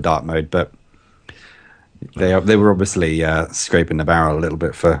 I'm all for dark mode, but they were obviously scraping the barrel a little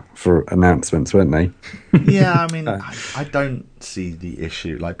bit for announcements, weren't they? Yeah, I mean, I don't see the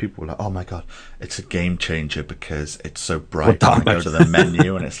issue. Like, people were like, "Oh my god, it's a game changer because it's so bright." And I go to the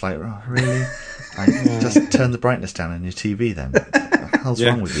menu, and it's like, "Oh, really? Just turn the brightness down on your TV, then. What the hell's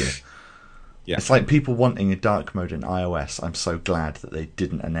wrong with you?" Yeah. It's like people wanting a dark mode in iOS. I'm so glad that they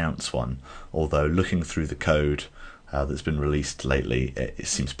didn't announce one. Although, looking through the code that's been released lately, it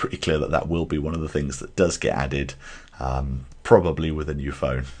seems pretty clear that will be one of the things that does get added, probably with a new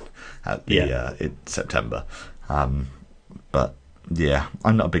phone at in September. But yeah,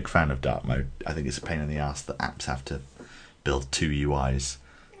 I'm not a big fan of dark mode. I think it's a pain in the ass that apps have to build two UIs.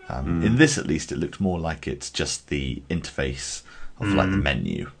 In this, at least, it looked more like it's just the interface of like the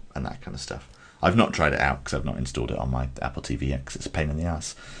menu and that kind of stuff. I've not tried it out because I've not installed it on my Apple TV X. It's a pain in the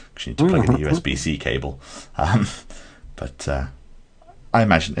ass because you need to plug in a USB-C cable. But I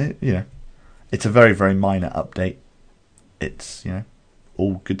imagine it, it's a very, very minor update. It's,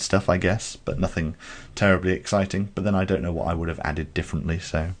 all good stuff, I guess, but nothing terribly exciting. But then I don't know what I would have added differently,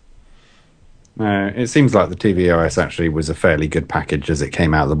 so... It seems like the tvOS actually was a fairly good package as it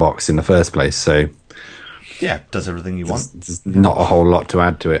came out of the box in the first place, so... Yeah, does everything you want. There's not a whole lot to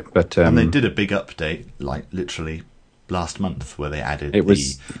add to it, but... and they did a big update, like, literally last month, where they added the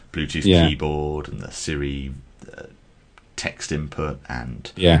Bluetooth keyboard and the Siri text input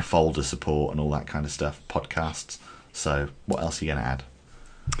and folder support and all that kind of stuff, podcasts. So, what else are you going to add?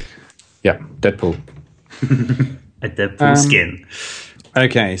 Yeah, Deadpool. A Deadpool skin.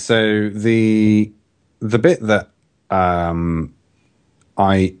 Okay, so the bit that I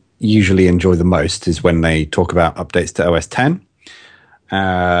usually enjoy the most is when they talk about updates to OS 10,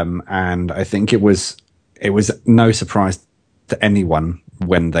 and I think it was no surprise to anyone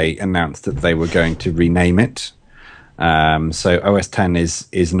when they announced that they were going to rename it. So OS 10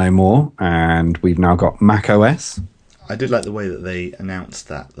 is no more, and we've now got macOS. I did like the way that they announced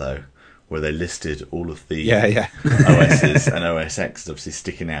that, though, where they listed all of the OSs, and OS X is obviously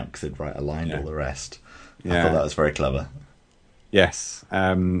sticking out because they'd aligned all the rest. I thought that was very clever. Yes.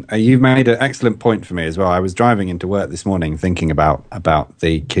 You've made an excellent point for me as well. I was driving into work this morning thinking about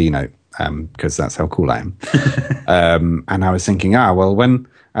the keynote, because that's how cool I am. And I was thinking, when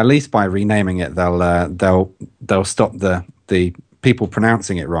at least by renaming it, they'll stop the people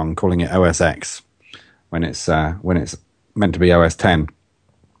pronouncing it wrong, calling it OS X when it's meant to be OS 10.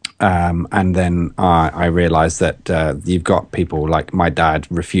 And then I realised that you've got people like my dad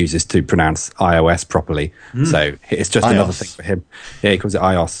refuses to pronounce iOS properly. So it's just another thing for him. Yeah, he calls it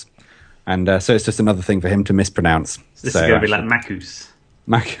iOS. And so it's just another thing for him to mispronounce. This is going to be like macOS.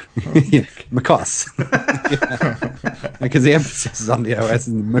 macOS. Because the emphasis is on the OS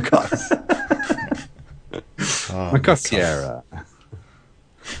and macOS. macOS Sierra.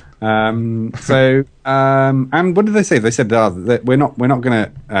 And what did they say? They said that we're not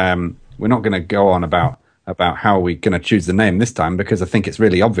going to go on about how we're going to choose the name this time because I think it's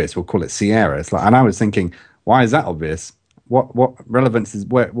really obvious. We'll call it Sierra. It's like, and I was thinking, why is that obvious? What relevance is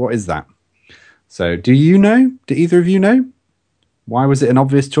what is that? So, do you know? Do either of you know? Why was it an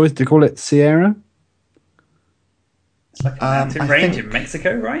obvious choice to call it Sierra? It's like a mountain range in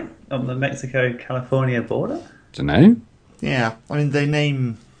Mexico, right? On the Mexico-California border? Don't know. Yeah, I mean, they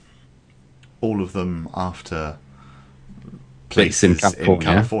name all of them after places in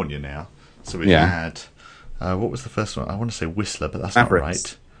California now. So we had, what was the first one? I want to say Whistler, but that's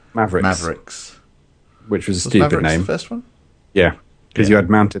Mavericks. not right. Mavericks. Which was a stupid Mavericks name. The first one? Yeah, because you had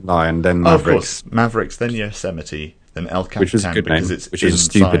Mountain Lion, then Mavericks. Of course, Mavericks, then Yosemite, then El Capitan, which was a good name, which is a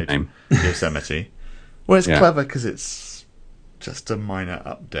stupid name. Yosemite. Well, it's clever because it's just a minor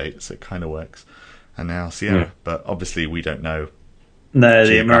update, so it kind of works. And now Sierra, but obviously we don't know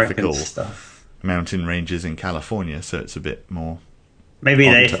the American stuff. Mountain ranges in California, so it's a bit more. Maybe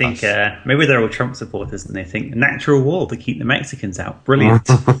they think. Maybe they're all Trump supporters, and they think natural wall to keep the Mexicans out. Brilliant.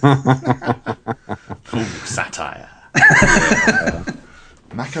 Full satire.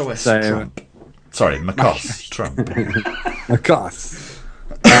 macOS Trump. Sorry, macOS Trump. macOS.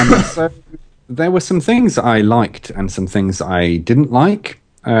 So there were some things I liked and some things I didn't like,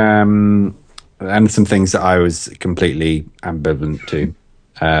 and some things that I was completely ambivalent to.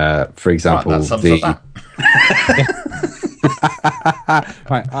 For example, right,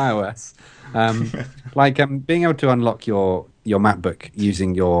 right, iOS, being able to unlock your MacBook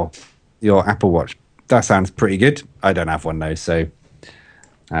using your Apple Watch. That sounds pretty good. I don't have one though, so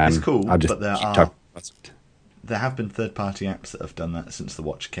it's cool. But there have been third-party apps that have done that since the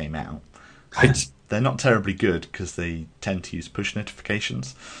watch came out. They're not terribly good because they tend to use push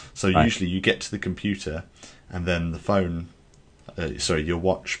notifications. So usually you get to the computer and then the phone, your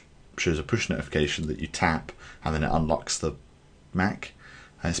watch shows a push notification that you tap and then it unlocks the Mac.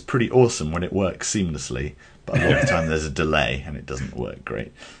 And it's pretty awesome when it works seamlessly, but a lot of the time there's a delay and it doesn't work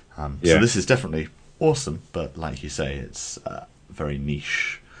great. So this is definitely awesome, but like you say, it's a very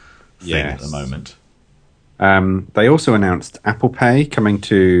niche thing at the moment. They also announced Apple Pay coming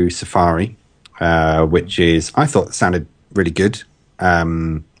to Safari, which I thought sounded really good.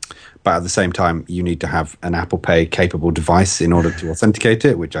 But at the same time, you need to have an Apple Pay capable device in order to authenticate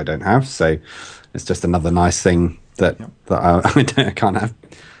it, which I don't have. So it's just another nice thing that I can't have.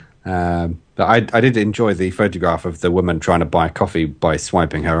 But I did enjoy the photograph of the woman trying to buy coffee by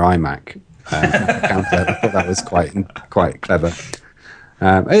swiping her iMac counter. I thought that was quite clever.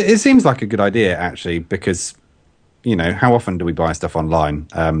 It seems like a good idea, actually, because, how often do we buy stuff online?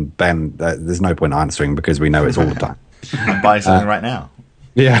 Ben, there's no point answering because we know it's all the time. I'm buying something right now.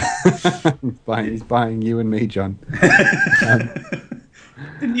 Yeah. He's buying you and me, John.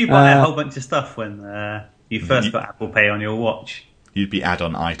 Didn't you buy a whole bunch of stuff when you first put Apple Pay on your watch? You'd be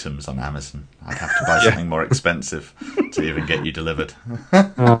add-on items on Amazon. I'd have to buy something more expensive to even get you delivered.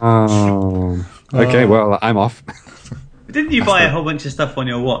 Okay, well, I'm off. Didn't you buy a whole bunch of stuff on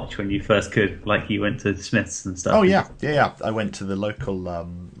your watch when you first could? Like you went to Smith's and stuff? Oh, yeah. I went to the local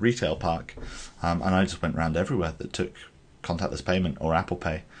retail park and I just went around everywhere that took contactless payment or Apple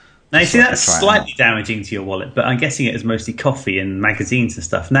Pay. Now, you see, that's slightly damaging to your wallet, but I'm guessing it was mostly coffee and magazines and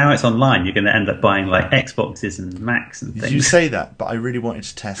stuff. Now it's online, you're going to end up buying like Xboxes and Macs and things. You say that, but I really wanted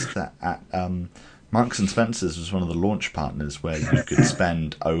to test that at Marks and Spencer's was one of the launch partners where you could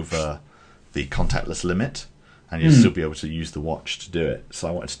spend over the contactless limit and you'd still be able to use the watch to do it. So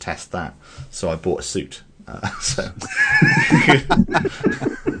I wanted to test that. So I bought a suit. So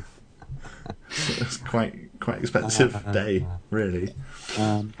it was quite expensive day, really.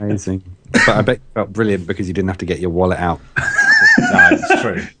 Amazing. But I bet you felt brilliant because you didn't have to get your wallet out. No, it's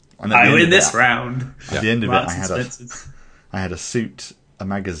true. I win this round. At the end of it, I had a suit, a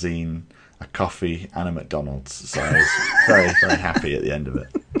magazine, a coffee, and a McDonald's. So I was very, very happy at the end of it.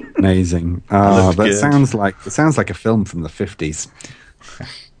 Amazing. Oh, that sounds like a film from the 50s.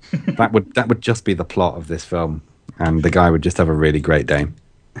 That would just be the plot of this film, and the guy would just have a really great day.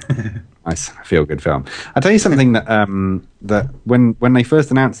 Nice, feel good film. I'll tell you something that that when they first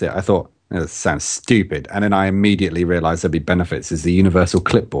announced it, I thought it sounds stupid, and then I immediately realised there'd be benefits. Is the universal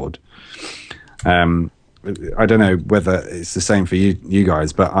clipboard? I don't know whether it's the same for you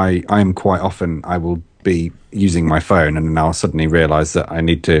guys, but I am quite often I will be using my phone and then I'll suddenly realise that I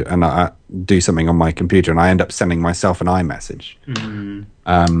need to I do something on my computer and I end up sending myself an iMessage.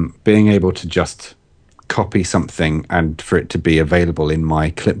 Being able to just copy something and for it to be available in my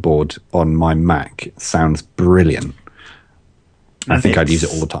clipboard on my Mac sounds brilliant. I think I'd use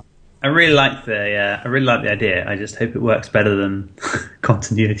it all the time. I really like the idea. I just hope it works better than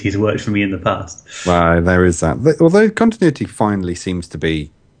continuity has worked for me in the past. Well, there is that. Although continuity finally seems to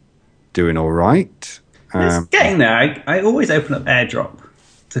be doing all right. It's getting there. I always open up AirDrop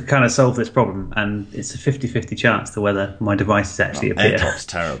to kind of solve this problem, and it's a 50-50 chance to whether my devices actually appear. AirDrop's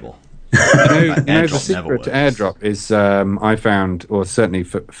terrible. The secret to AirDrop is I found, or certainly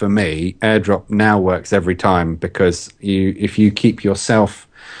for me, AirDrop now works every time because if you keep yourself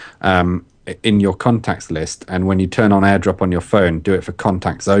in your contacts list, and when you turn on AirDrop on your phone, do it for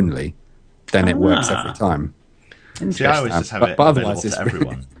contacts only, then it works every time. See, I always just have it available to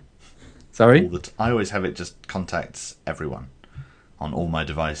everyone. Sorry? I always have it just contacts everyone on all my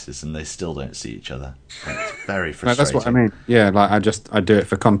devices, and they still don't see each other. It's very frustrating. No, that's what I mean. Yeah, like I do it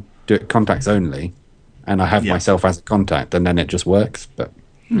for contacts only, and I have myself as a contact, and then it just works. But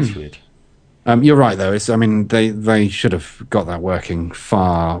it's weird. You're right, though. They should have got that working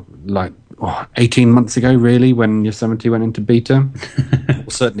far, 18 months ago, really, when Yosemite went into beta. Well,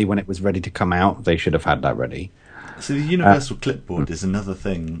 certainly when it was ready to come out, they should have had that ready. So the universal clipboard is another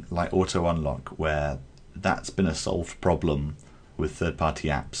thing like auto unlock, where that's been a solved problem with third-party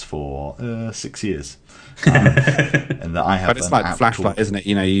apps for 6 years. And that I have. But it's like the flashlight, isn't it?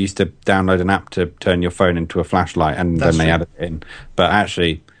 You used to download an app to turn your phone into a flashlight, and then they added it in. But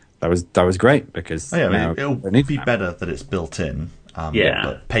actually, that was great because it'll be better that it's built in.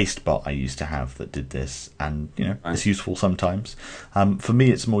 But Pastebot I used to have that did this, and it's useful sometimes. For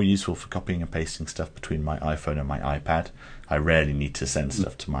me, it's more useful for copying and pasting stuff between my iPhone and my iPad. I rarely need to send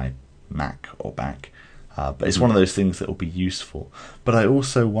stuff to my Mac or back, but it's one of those things that will be useful. But I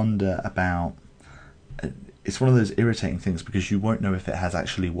also wonder about. It's one of those irritating things because you won't know if it has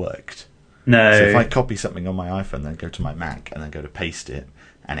actually worked. No. So if I copy something on my iPhone, then go to my Mac, and then go to paste it,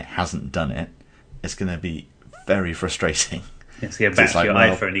 and it hasn't done it, it's going to be very frustrating. Let's get back to your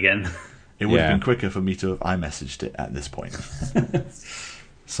iPhone again. It would have been quicker for me to have iMessaged it at this point.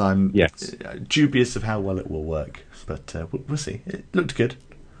 So I'm dubious of how well it will work, but we'll see. It looked good.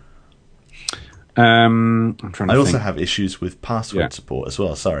 I'm trying to I also have issues with password support as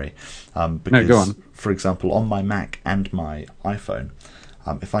well. Sorry, because go on. For example, on my Mac and my iPhone,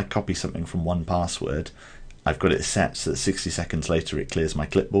 if I copy something from 1Password, I've got it set so that 60 seconds later it clears my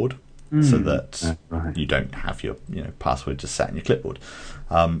clipboard, so that you don't have your password just sat in your clipboard.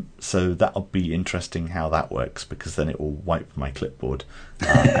 So that'll be interesting how that works, because then it will wipe my clipboard.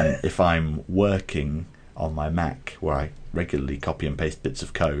 And if I'm working on my Mac, where I regularly copy and paste bits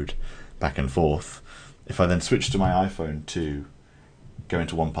of code back and forth, if I then switch to my iPhone to go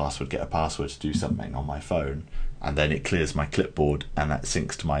into 1Password, get a password to do something on my phone, and then it clears my clipboard and that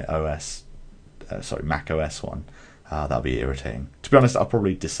syncs to my macOS one, that'll be irritating. To be honest, I'll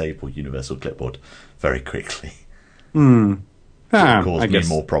probably disable Universal Clipboard very quickly. It cause me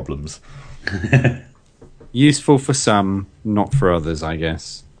more problems. Useful for some, not for others, I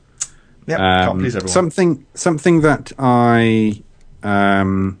guess. Yeah, can't please everyone. Something that I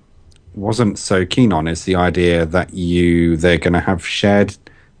wasn't so keen on is the idea that they're going to have shared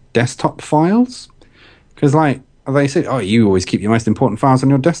desktop files, because they say, you always keep your most important files on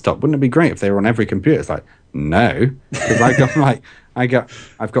your desktop. Wouldn't it be great if they were on every computer? It's like, no, because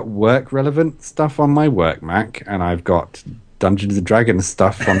I've got work relevant stuff on my work Mac, and I've got Dungeons and Dragons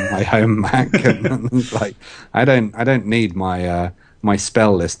stuff on my home Mac, and it's like I don't need my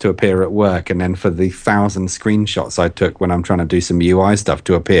spell list to appear at work, and then for the 1,000 screenshots I took when I'm trying to do some UI stuff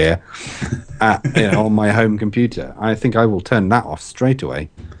to appear on my home computer. I think I will turn that off straight away.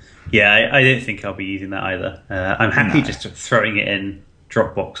 Yeah, I don't think I'll be using that either. I'm happy just throwing it in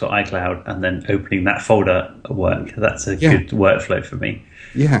Dropbox or iCloud and then opening that folder at work. That's a good workflow for me.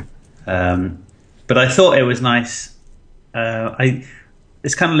 Yeah. But I thought it was nice.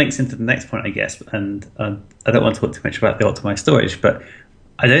 This kind of links into the next point, I guess, and I don't want to talk too much about the optimized storage, but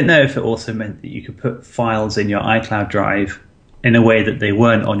I don't know if it also meant that you could put files in your iCloud drive in a way that they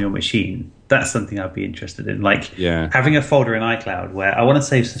weren't on your machine. That's something I'd be interested in, having a folder in iCloud where I want to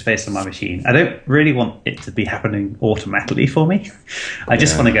save some space on my machine. I don't really want it to be happening automatically for me. I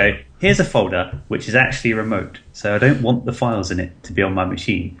just want to go, here's a folder which is actually remote, so I don't want the files in it to be on my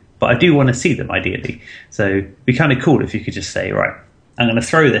machine, but I do want to see them ideally. So it'd be kind of cool if you could just say, right, I'm going to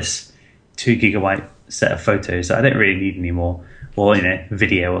throw this 2 gigabyte set of photos that I don't really need anymore, or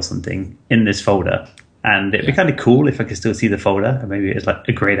video or something, in this folder. And it'd be kind of cool if I could still see the folder, and maybe it's like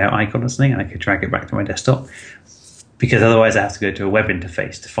a grayed out icon or something, and I could drag it back to my desktop. Because otherwise I have to go to a web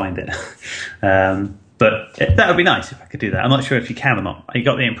interface to find it. But that would be nice if I could do that. I'm not sure if you can or not. I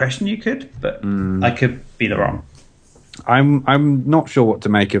got the impression you could, but I could be wrong. I'm not sure what to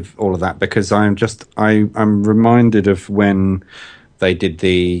make of all of that, because I'm reminded of when they did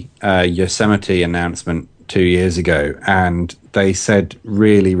the Yosemite announcement 2 years ago, and they said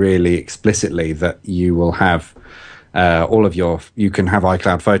really, really explicitly that you will have you can have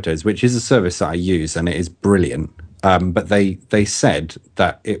iCloud Photos, which is a service that I use, and it is brilliant. But they said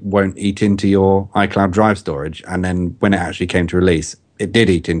that it won't eat into your iCloud Drive storage, and then when it actually came to release, it did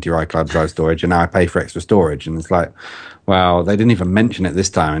eat into your iCloud Drive storage, and now I pay for extra storage. And it's like, well, they didn't even mention it this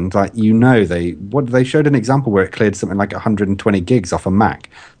time. And like, they showed an example where it cleared something like 120 gigs off a Mac.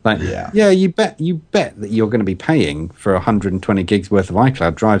 Like, you bet that you're going to be paying for 120 gigs worth of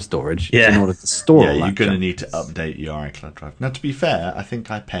iCloud Drive storage in order to store. Yeah, you're going to need to update your iCloud Drive. Now, to be fair, I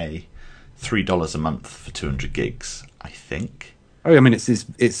think I pay $3 a month for 200 gigs. I think. Oh, I mean,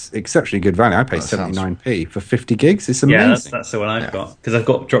 it's exceptionally good value. I pay 79p for 50 gigs. It's amazing. Yeah, that's the one I've got, because I've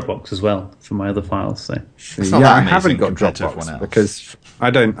got Dropbox as well for my other files. So I haven't got Dropbox because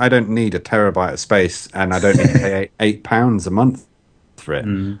I don't need a terabyte of space, and I don't need to pay £8 a month for it.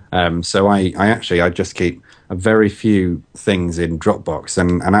 So I just keep a very few things in Dropbox,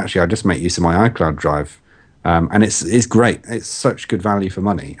 and actually I just make use of my iCloud Drive, and it's great. It's such good value for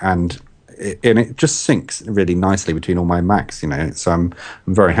money, and it just syncs really nicely between all my Macs, So I'm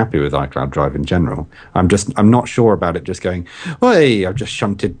very happy with iCloud Drive in general. I'm not sure about it just going, hey, I've just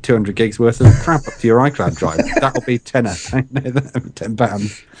shunted 200 gigs worth of crap up to your iCloud Drive. That'll be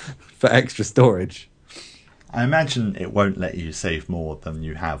 £10 for extra storage. I imagine it won't let you save more than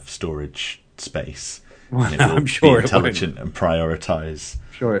you have storage space. Well, I'm sure be intelligent and prioritize.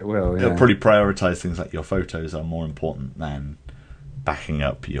 Sure it will. Yeah. It'll probably prioritize things like your photos are more important than backing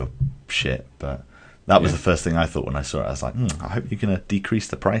up your shit. But that was the first thing I thought when I saw it. I was like, I hope you're going to decrease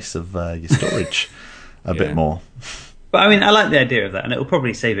the price of your storage a bit more. But I mean, I like the idea of that, and it'll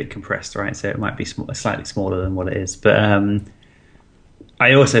probably save it compressed, right? So it might be slightly smaller than what it is. But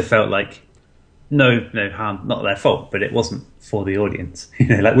I also felt like no harm, not their fault, but it wasn't for the audience.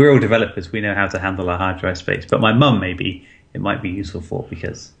 Like we're all developers, we know how to handle our hard drive space. But my mum, maybe it might be useful for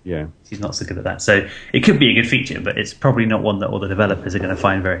because she's not so good at that. So it could be a good feature, but it's probably not one that all the developers are going to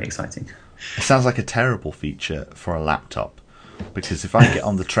find very exciting. It sounds like a terrible feature for a laptop, because if I get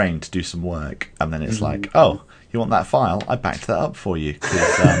on the train to do some work and then it's like, oh, you want that file? I backed that up for you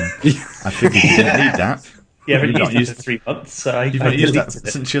because I figured you didn't need that. Yeah, but you've used it for 3 months, so you've not used that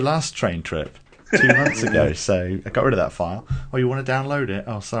since your last train trip 2 months ago. So I got rid of that file. Oh, you want to download it?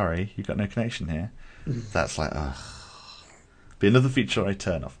 Oh, sorry, you've got no connection here. That's like, be another feature I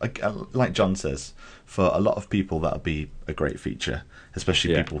turn off. Like John says, for a lot of people that'll be a great feature,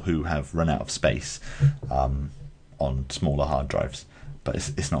 especially people who have run out of space on smaller hard drives. But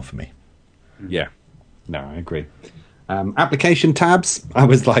it's not for me. Yeah, no, I agree. Application tabs, I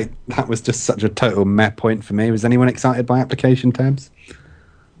was like, that was just such a total meh point for me. Was anyone excited by application tabs?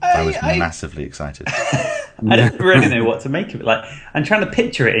 I was massively excited. I don't really know what to make of it. Like, I'm trying to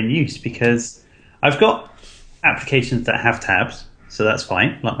picture it in use because I've got applications that have tabs, so that's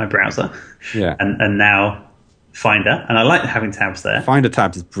fine, like my browser. Yeah. And now Finder, and I like having tabs there. Finder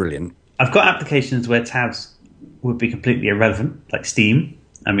tabs is brilliant. I've got applications where tabs would be completely irrelevant, like Steam.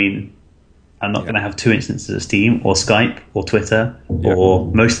 I mean, I'm not going to have 2 instances of Steam or Skype or Twitter or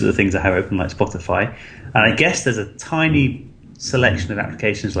most of the things I have open like Spotify. And I guess there's a tiny selection of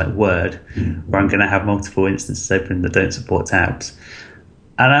applications like Word where I'm going to have multiple instances open that don't support tabs.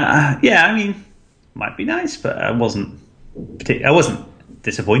 And I mean, might be nice, but I wasn't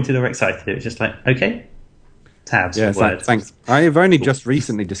disappointed or excited. It was just like, okay, tabs. Yeah, thanks. I have only just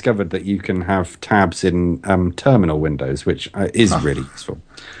recently discovered that you can have tabs in terminal windows, which is really useful.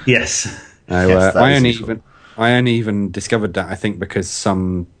 Yes. I only even discovered that, I think, because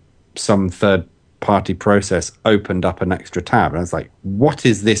some third party process opened up an extra tab, and I was like, "What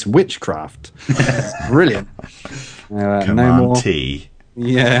is this witchcraft?" It's brilliant. No more T.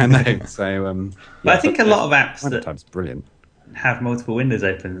 Yeah, no. So, but I think a lot of apps that tab's brilliant have multiple windows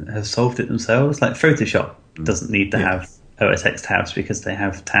open have solved it themselves. Like Photoshop doesn't need to have OS X tabs because they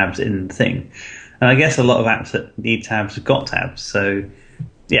have tabs in the thing, and I guess a lot of apps that need tabs have got tabs. So,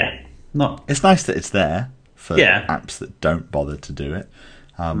 It's nice that it's there for apps that don't bother to do it.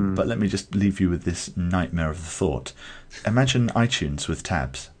 But let me just leave you with this nightmare of the thought. Imagine iTunes with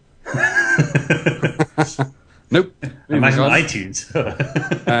tabs. Nope. Imagine iTunes.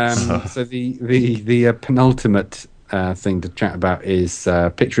 So the penultimate thing to chat about is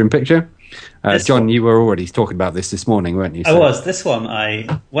picture-in-picture. John, you were already talking about this morning, weren't you? I was. This one,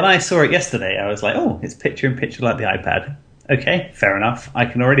 when I saw it yesterday, I was like, oh, it's picture-in-picture like the iPad. Okay, fair enough. I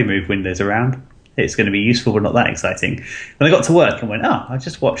can already move windows around. It's going to be useful, but not that exciting. Then I got to work and went, I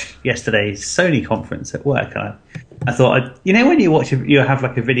just watched yesterday's Sony conference at work. And I thought, when you have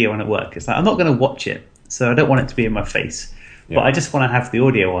like a video on at work, it's like, I'm not going to watch it, so I don't want it to be in my face. Yeah. But I just want to have the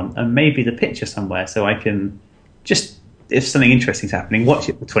audio on and maybe the picture somewhere so I can just, if something interesting is happening, watch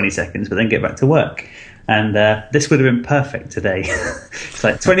it for 20 seconds, but then get back to work. And this would have been perfect today. It's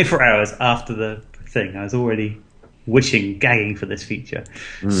like 24 hours after the thing. I was already gagging for this feature.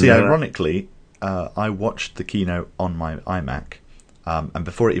 See, ironically, I watched the keynote on my iMac, and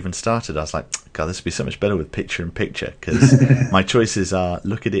before it even started, I was like, God, this would be so much better with picture-in-picture, because my choices are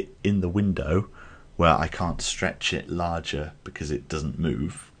look at it in the window, where I can't stretch it larger because it doesn't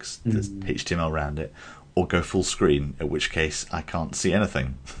move, because there's HTML around it, or go full screen, at which case I can't see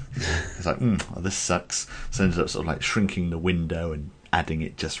anything. It's like, this sucks. So I ended up sort of like shrinking the window and adding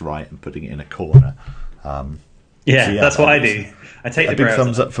it just right and putting it in a corner. That's what I do. I take the big browser.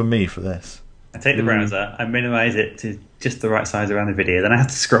 Thumbs up for me for this. I take the browser, I minimize it to just the right size around the video. Then I have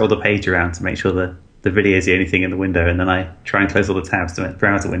to scroll the page around to make sure the video is the only thing in the window, and then I try and close all the tabs to make the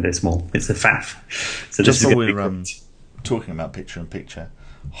browser window small. It's a faff. So just while we're talking about picture-in-picture,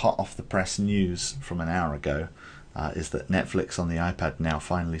 hot off the press news from an hour ago is that Netflix on the iPad now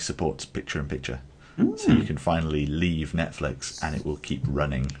finally supports picture-in-picture. So you can finally leave Netflix and it will keep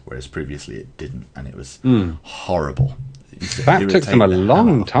running, whereas previously it didn't, and it was horrible. That took them a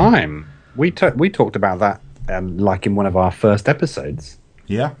long time. We talked about that like in one of our first episodes.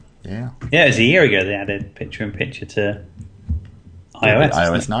 Yeah, it was a year ago they added picture-in-picture to iOS.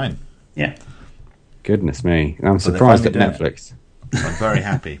 iOS 9. Yeah. Goodness me. I'm surprised at Netflix. I'm very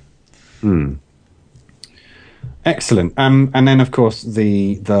happy. Excellent. And then, of course,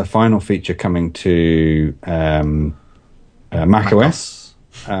 the final feature coming to macOS.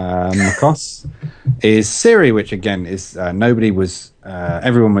 macOS is Siri, which again is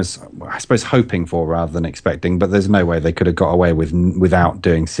everyone was, I suppose, hoping for rather than expecting, but there's no way they could have got away without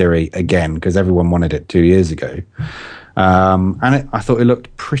doing Siri again, because everyone wanted it 2 years ago. And I thought it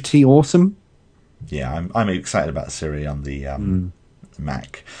looked pretty awesome. Yeah, I'm excited about Siri on the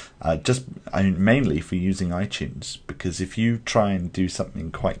Mac. Mainly for using iTunes, because if you try and do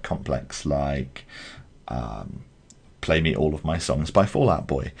something quite complex like play me all of my songs by Fall Out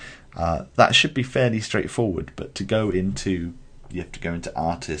Boy, that should be fairly straightforward. But you have to go into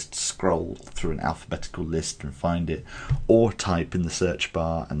artists, scroll through an alphabetical list and find it, or type in the search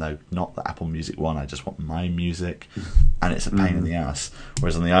bar, and though not the Apple Music one, I just want my music, and it's a pain in the ass.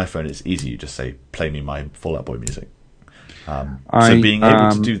 Whereas on the iPhone, it's easy. You just say, play me my Fall Out Boy music. So being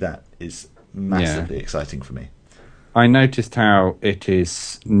able to do that is massively exciting for me. I noticed how it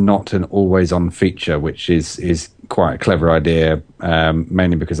is not an always-on feature, which is quite a clever idea,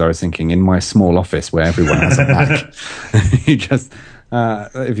 mainly because I was thinking in my small office where everyone has a Mac,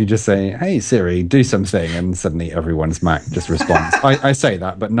 if you just say, hey, Siri, do something, and suddenly everyone's Mac just responds. I say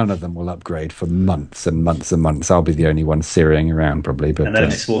that, but none of them will upgrade for months and months and months. I'll be the only one Siriing around, probably. But, and then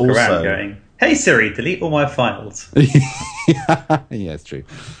just walk around going, hey, Siri, delete all my files. Yeah, it's true.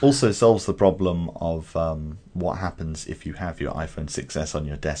 Also solves the problem of what happens if you have your iPhone 6S on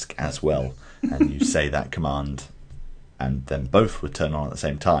your desk as well, and you say that command, and then both would turn on at the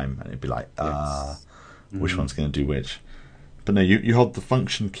same time, and it'd be like, which one's going to do which? But no, you hold the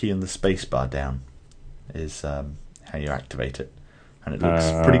function key and the space bar down is how you activate it, and it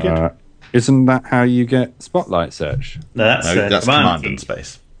looks pretty good. Isn't that how you get Spotlight search? No, that's command and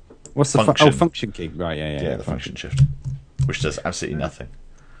space. What's the function key? Right, yeah, the function shift, which does absolutely nothing.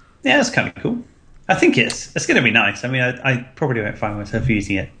 Yeah, that's kind of cool. I think it's going to be nice. I mean, I probably won't find myself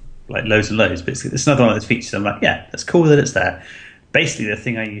using it like loads and loads, but it's another one of those features. I'm like, yeah, it's cool that it's there. Basically, the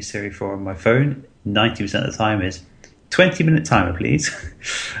thing I use Siri for on my phone 90% of the time is 20-minute timer, please.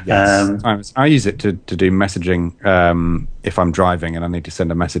 Yes. I use it to do messaging. If I'm driving and I need to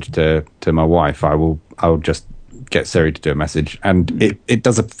send a message to my wife, I'll just get Siri to do a message, and it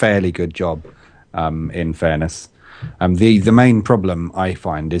does a fairly good job, in fairness. The main problem I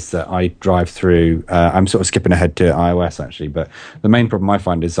find is that I drive through, I'm sort of skipping ahead to iOS actually, but the main problem I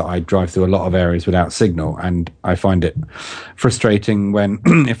find is that I drive through a lot of areas without signal, and I find it frustrating when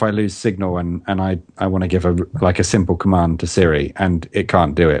if I lose signal and I want to give a simple command to Siri and it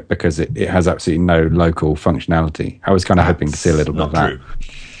can't do it because it has absolutely no local functionality. I was kind of hoping to see a little bit of that.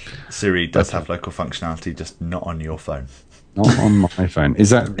 Siri does have local functionality, just not on your phone. Not on my phone. Is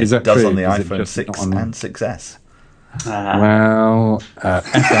that it does true? On the iPhone 6 and 6S. Well,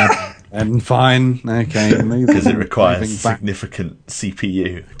 and fine, okay. Because it requires significant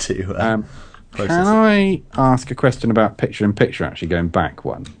CPU to process. Can I ask a question about picture-in-picture? Actually, going back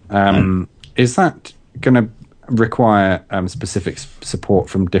one, is that going to require specific support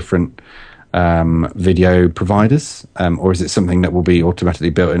from different video providers, or is it something that will be automatically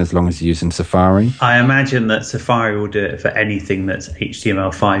built in as long as you're using Safari? I imagine that Safari will do it for anything that's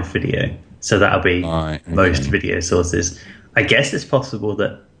HTML5 video. So that'll be most video sources. I guess it's possible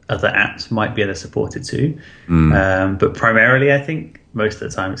that other apps might be able to support it too. But primarily, I think most of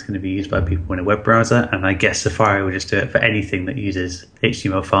the time it's going to be used by people in a web browser. And I guess Safari will just do it for anything that uses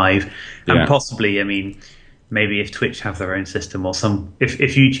HTML5. And possibly, I mean, maybe if Twitch have their own system, or if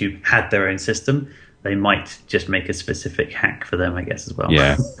YouTube had their own system, they might just make a specific hack for them, I guess, as well.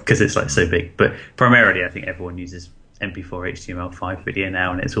 Yeah. Because it's like so big. But primarily, I think everyone uses MP4 HTML5 video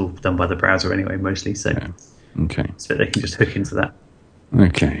now, and it's all done by the browser anyway, mostly. So, so they can just hook into that.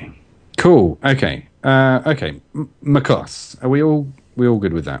 Okay, cool. Okay, macOS. Are we all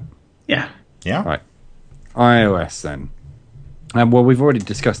good with that? Yeah. Right. iOS then. Well, we've already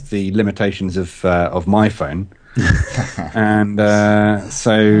discussed the limitations of my phone, and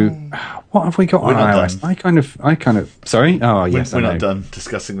so what have we got on iOS? I kind of. Sorry. Oh, yes. We're not done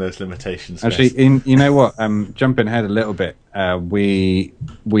discussing those limitations. Actually, you know what? Jumping ahead a little bit. We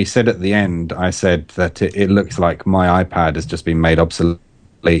said at the end. I said that it looks like my iPad has just been made obsolete,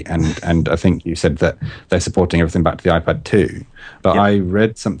 and I think you said that they're supporting everything back to the iPad 2. But I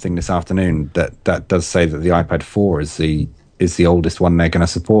read something this afternoon that does say that the iPad 4 is the oldest one they're going to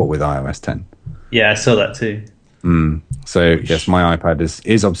support with iOS 10. Yeah, I saw that too. So yes, my iPad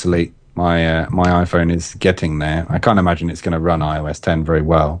is obsolete. My iPhone is getting there. I can't imagine it's going to run iOS 10 very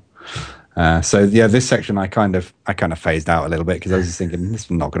well. So yeah, this section I kind of phased out a little bit because I was just thinking this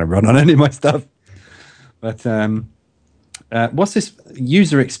is not going to run on any of my stuff. But what's this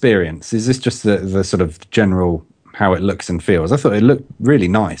user experience? Is this just the sort of general how it looks and feels? I thought it looked really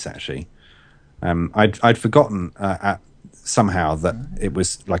nice actually. I'd forgotten somehow that it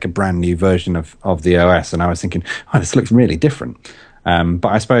was like a brand new version of the OS, and I was thinking, oh, this looks really different. But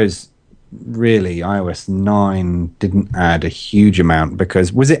I suppose really iOS 9 didn't add a huge amount,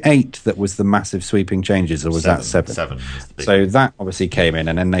 because was it 8 that was the massive sweeping changes, or was that 7? 7 was the big So that obviously came in,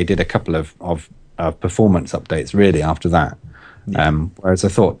 and then they did a couple of performance updates really after that. Whereas I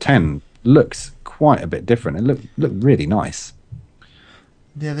thought 10 looks quite a bit different. It looked really nice.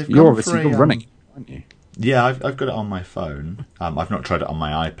 Yeah, you're obviously running, aren't you? Yeah, I've got it on my phone. I've not tried it on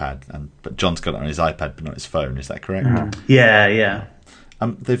my iPad, but John's got it on his iPad, but not his phone. Is that correct? Yeah.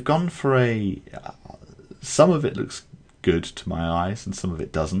 They've gone for some of it looks good to my eyes, and some of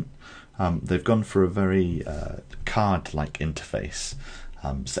it doesn't. They've gone for a very card-like interface.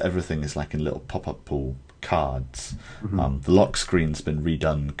 So everything is like in little pop-up pool cards. The lock screen's been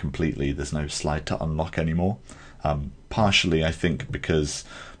redone completely. There's no slide to unlock anymore. Partially, I think, because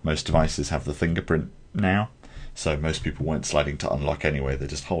most devices have the fingerprint now, so most people weren't sliding to unlock anyway. They're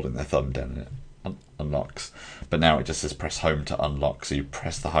just holding their thumb down and it unlocks. But now it just says press home to unlock, so you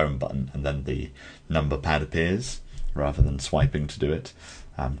press the home button and then the number pad appears rather than swiping to do it.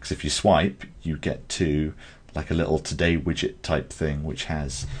 Because if you swipe, you get to like a little today widget type thing, which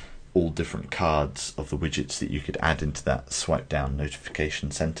has all different cards of the widgets that you could add into that swipe down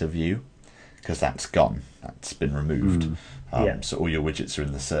notification center view, because that's gone. That's been removed. So all your widgets are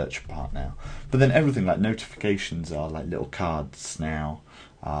in the search part now. But then everything like notifications are like little cards now.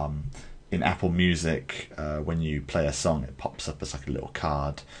 In Apple Music, when you play a song, it pops up as like a little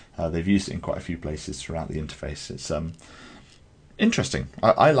card. They've used it in quite a few places throughout the interface. It's interesting.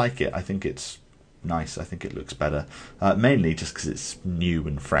 I like it. I think it's nice. I think it looks better. Mainly just because it's new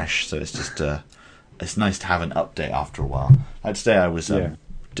and fresh. So it's just it's nice to have an update after a while. Like today I was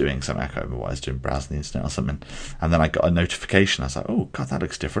doing some echo, but I was doing browsing the internet or something, and then I got a notification. I was like, "Oh God, that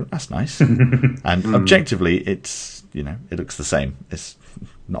looks different. That's nice." And objectively, it's it looks the same. It's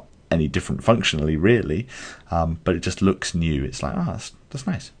not any different functionally, really, but it just looks new. It's like, that's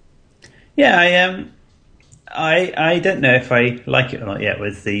nice. Yeah, I don't know if I like it or not yet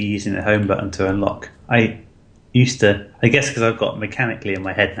with the using the home button to unlock. I used to, I guess, because I've got mechanically in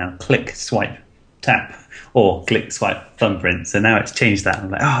my head now, click, swipe, tap, or click, swipe, thumbprint. So now it's changed that. I'm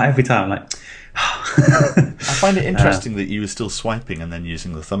like, every time I'm like, I find it interesting that you were still swiping and then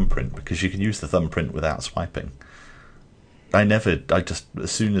using the thumbprint, because you can use the thumbprint without swiping.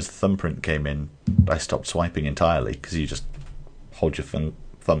 As soon as the thumbprint came in, I stopped swiping entirely, because you just hold your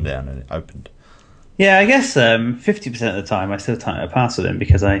thumb down and it opened. Yeah, I guess 50% of the time I still type a password in,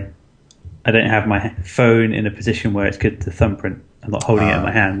 because I don't have my phone in a position where it's good to thumbprint. I'm not holding it in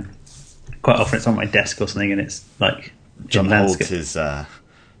my hand. Quite often it's on my desk or something, and it's like John holds his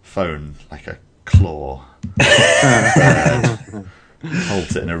phone like a claw.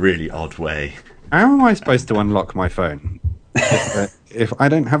 Holds it in a really odd way. How am I supposed to unlock my phone if I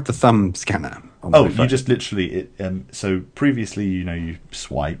don't have the thumb scanner on my phone? You just literally so previously you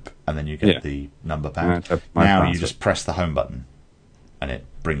swipe and then you get the number pad. Now you just press the home button and it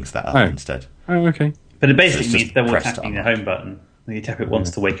brings that up instead. Oh, okay. But it basically means double tapping the home button. You tap it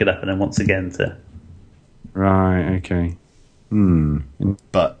once to wake it up, and then once again to... Right, okay.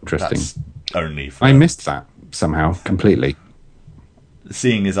 But interesting. That's only for... I missed that somehow completely.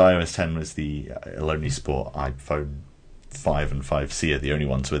 Seeing as iOS 10 was it'll only support iPhone 5 and 5C are the only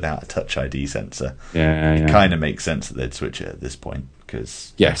ones without a Touch ID sensor. It kind of makes sense that they'd switch it at this point,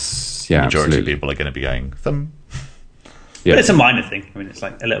 because the majority of people are going to be going thumb. Yeah. But it's a minor thing. I mean, it's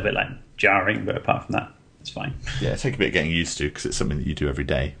like a little bit like jarring, but apart from that, it's fine. Yeah, it takes a bit of getting used to, because it's something that you do every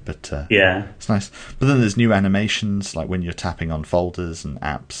day. But it's nice. But then there's new animations, like when you're tapping on folders and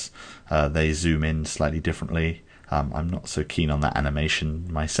apps, they zoom in slightly differently. I'm not so keen on that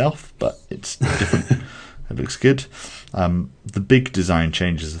animation myself, but it's different. It looks good. The big design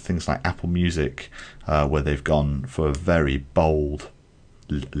changes are things like Apple Music, where they've gone for a very bold,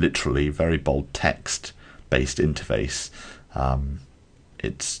 literally very bold text-based interface.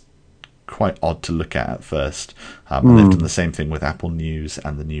 It's quite odd to look at first. They've done the same thing with Apple News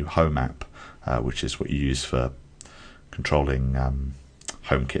and the new Home app, which is what you use for controlling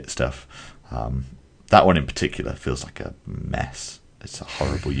HomeKit stuff. That one in particular feels like a mess. It's a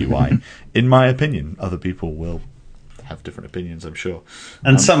horrible UI, in my opinion. Other people will have different opinions, I'm sure.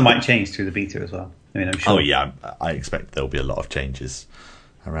 And some might change through the beta as well. I mean, I'm sure. Oh yeah, I expect there'll be a lot of changes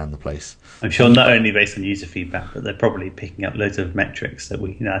around the place. I'm sure not only based on user feedback, but they're probably picking up loads of metrics that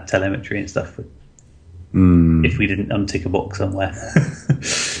we, telemetry and stuff. If we didn't untick a box somewhere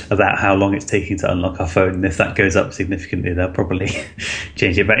about how long it's taking to unlock our phone, and if that goes up significantly, they'll probably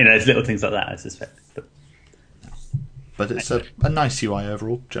change it. But there's little things like that, I suspect. But it's a nice UI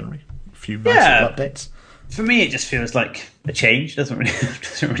overall, generally. A few nice little updates. For me, it just feels like a change. Doesn't really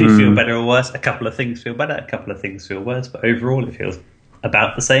feel better or worse. A couple of things feel better, a couple of things feel worse, but overall, it feels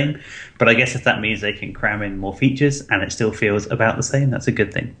about the same. But I guess if that means they can cram in more features and it still feels about the same, that's a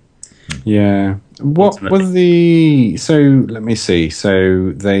good thing. Yeah. What Ultimately. was the... So, let me see.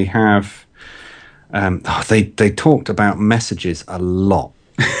 So, they have... they talked about messages a lot.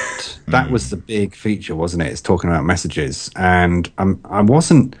 That was the big feature, wasn't it? It's talking about messages. And I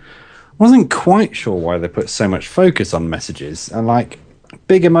wasn't quite sure why they put so much focus on messages. And like,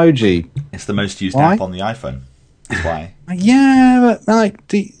 big emoji. It's the most used app on the iPhone. That's why. Yeah, but like,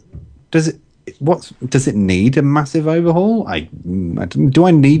 does it need a massive overhaul? Do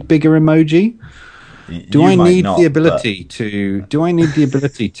I need bigger emoji? Do I need the ability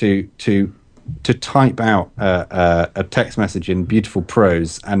to type out a text message in beautiful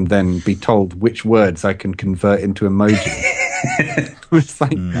prose and then be told which words I can convert into emoji? It's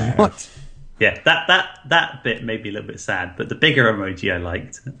like, what? Yeah, that bit made me a little bit sad, but the bigger emoji I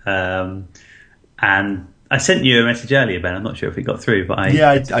liked. And I sent you a message earlier, Ben. I'm not sure if it got through, but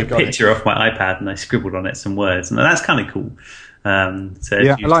I took a picture off my iPad and I scribbled on it some words, and that's kind of cool. So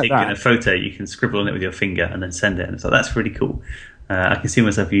if you've taken a photo, you can scribble on it with your finger and then send it, and so that's really cool. I can see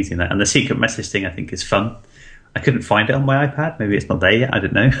myself using that, and the secret message thing I think is fun. I couldn't find it on my iPad. Maybe it's not there yet. I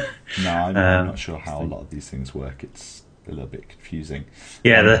don't know. No, I'm not sure how a lot of these things work. It's a little bit confusing.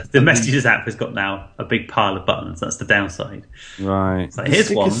 Yeah, the Messages app has got now a big pile of buttons. That's the downside. Right. It's like, the here's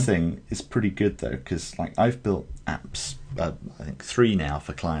stickers one thing is pretty good though, because like I've built apps, I think 3 now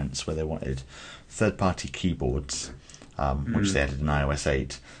for clients where they wanted third-party keyboards, which they added in iOS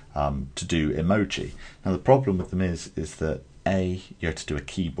 8 to do emoji. Now the problem with them is that you had to do a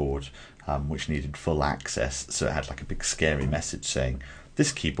keyboard which needed full access, so it had like a big scary message saying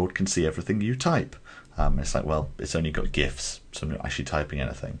this keyboard can see everything you type. It's like, well, it's only got GIFs, so I'm not actually typing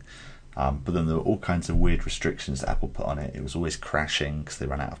anything. But then there were all kinds of weird restrictions that Apple put on it. It was always crashing because they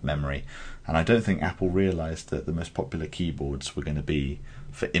ran out of memory. And I don't think Apple realised that the most popular keyboards were going to be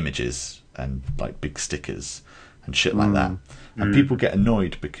for images and like big stickers and shit like that. And people get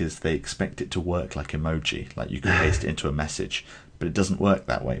annoyed because they expect it to work like emoji, like you can paste it into a message, but it doesn't work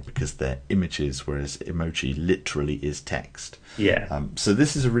that way because they're images, whereas emoji literally is text. Yeah. So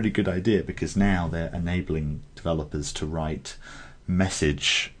this is a really good idea because now they're enabling developers to write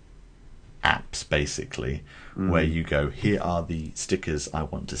message apps, basically, where you go, here are the stickers I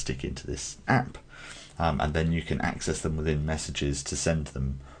want to stick into this app. And then you can access them within messages to send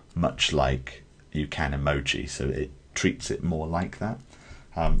them, much like you can emoji. So it treats it more like that.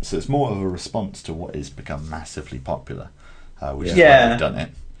 So it's more of a response to what has become massively popular, which is why they've done it.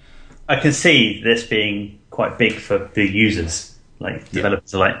 I can see this being quite big for the users. Like,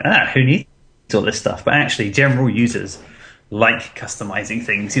 developers are like, who needs all this stuff? But actually, general users like customizing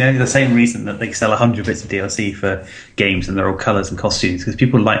things. You know, the same reason that they sell 100 bits of DLC for games and they're all colours and costumes, because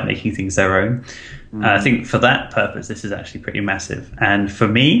people like making things their own. I think for that purpose, this is actually pretty massive. And for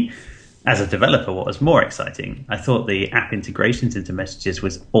me, as a developer, what was more exciting, I thought the app integrations into messages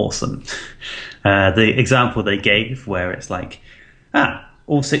was awesome. The example they gave where it's like,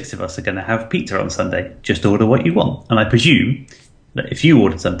 all 6 of us are going to have pizza on Sunday. Just order what you want. And I presume that if you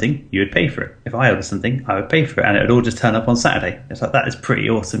ordered something, you would pay for it. If I ordered something, I would pay for it. And it would all just turn up on Saturday. It's like, that is pretty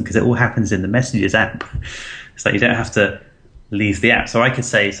awesome because it all happens in the Messages app. It's like you don't have to leave the app. So I could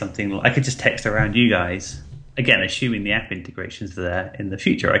say something, I could just text around you guys. Again, assuming the app integrations are there in the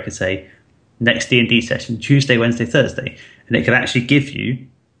future, I could say, next D&D session, Tuesday, Wednesday, Thursday. And it could actually give you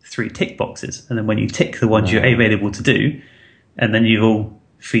 3 tick boxes. And then when you tick the ones you're available to do, and then you've all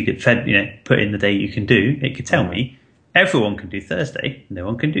put in the day you can do, it could tell me, everyone can do Thursday, no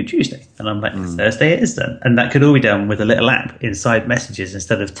one can do Tuesday. And I'm like, Thursday it is then. And that could all be done with a little app inside Messages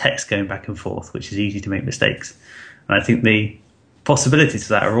instead of text going back and forth, which is easy to make mistakes. And I think the possibilities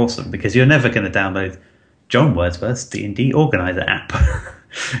for that are awesome because you're never going to download John Wordsworth's D&D Organizer app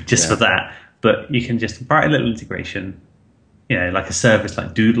just for that. But you can just write a little integration, like a service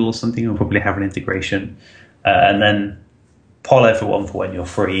like Doodle or something will probably have an integration, and then poll everyone for when you're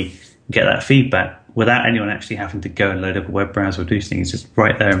free, get that feedback without anyone actually having to go and load up a web browser or do things, just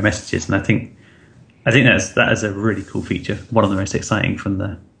right there in Messages. And I think that is a really cool feature, one of the most exciting from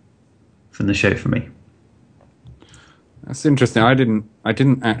the show for me. That's interesting. I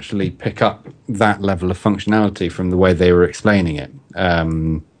didn't actually pick up that level of functionality from the way they were explaining it.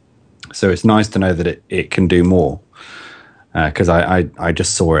 So it's nice to know that it can do more. Because I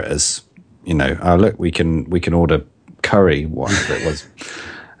just saw it as, look, we can order curry, whatever it was.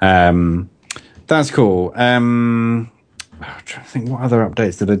 That's cool. I'm trying to think, what other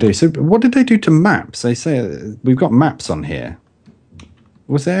updates did they do? So what did they do to maps? They say we've got maps on here.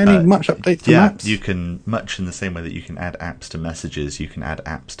 Was there any much update to maps? You can, much in the same way that you can add apps to Messages, you can add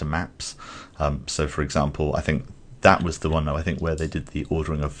apps to maps. So, for example, I think that was the one, I think, where they did the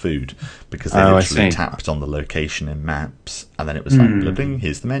ordering of food, because they I literally see. tapped on the location in Maps, and then it was like, bling,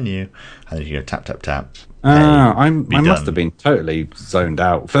 here's the menu, and then you go tap, tap, tap. I done. must have been totally zoned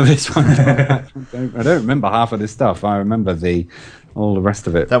out for this one. I don't remember half of this stuff. I remember all the rest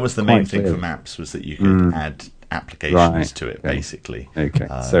of it. That was the main thing clearly. for Maps, was that you could add applications to it, Okay. basically. Okay,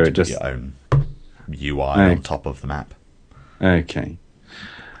 so it to put just your own UI on top of the map, okay.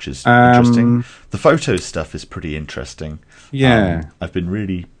 which is interesting. The photos stuff is pretty interesting. Yeah. I've been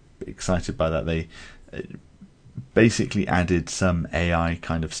really excited by that. They basically added some AI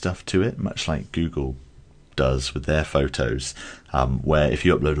kind of stuff to it, much like Google does with their photos, where if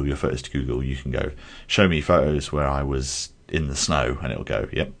you upload all your photos to Google, you can go, show me photos where I was in the snow, and it'll go,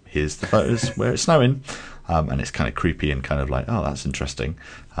 yep, here's the photos where it's snowing. And it's kind of creepy and kind of like, oh, that's interesting.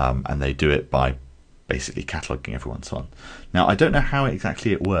 And they do it by basically cataloguing everyone's one. Now, I don't know how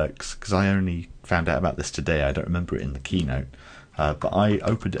exactly it works, because I only found out about this today. I don't remember it in the keynote. But I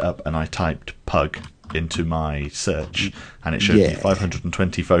opened it up and I typed pug into my search, and it showed me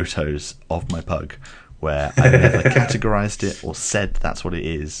 520 photos of my pug, where I've never categorized it or said that's what it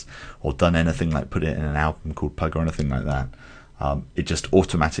is, or done anything like put it in an album called Pug or anything like that. It just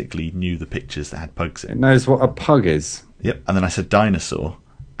automatically knew the pictures that had pugs in. It knows what a pug is. Yep. And then I said dinosaur,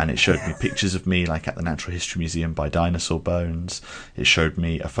 and it showed me pictures of me like at the Natural History Museum by dinosaur bones. It showed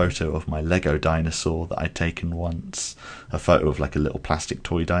me a photo of my Lego dinosaur that I'd taken once, a photo of like a little plastic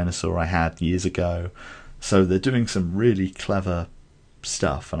toy dinosaur I had years ago. So they're doing some really clever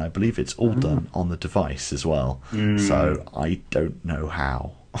stuff, and I believe it's all done on the device as well. So I don't know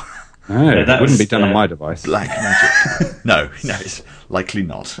how. No, it wouldn't be done on my device. Black magic. no, it's likely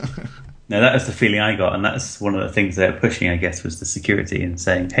not. No, that was the feeling I got, and that's one of the things they're pushing, I guess, was the security and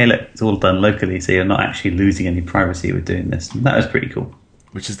saying, hey, look, it's all done locally, so you're not actually losing any privacy with doing this. And that was pretty cool.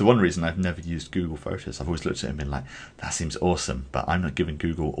 Which is the one reason I've never used Google Photos. I've always looked at it and been like, that seems awesome, but I'm not giving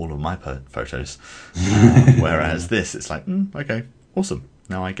Google all of my photos. Whereas this, it's like, okay, awesome.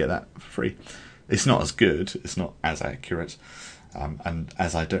 Now I get that for free. It's not as good, it's not as accurate. And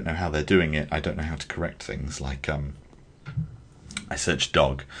as I don't know how they're doing it, I don't know how to correct things. Like, I searched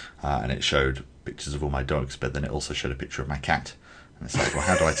dog, and it showed pictures of all my dogs, but then it also showed a picture of my cat. And it's like, well,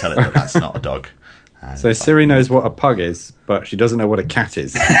 how do I tell it that that's not a dog? And So Siri knows what a pug is, but she doesn't know what a cat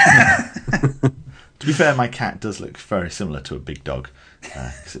is. To be fair, my cat does look very similar to a big dog,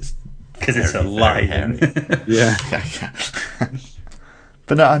 because it's a lion. Yeah.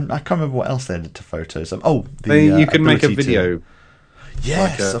 But no, I can't remember what else they did to photos. You can make a ability video.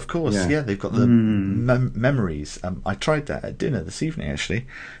 Yes, of course. yeah. Yeah, they've got the memories. I tried that at dinner this evening, actually,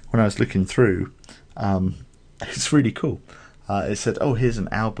 when I was looking through. It's really cool. It said, oh, here's an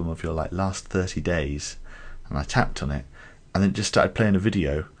album of your like last 30 days. And I tapped on it, and then it just started playing a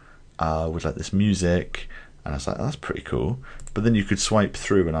video with like this music. And I was like, oh, that's pretty cool. But then you could swipe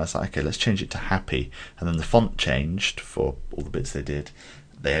through, and I was like, okay, let's change it to happy. And then the font changed for all the bits they did.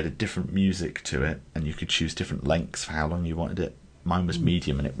 They added different music to it, and you could choose different lengths for how long you wanted it. Mine was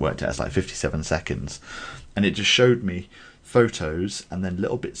medium, and it worked out as like 57 seconds. And it just showed me photos and then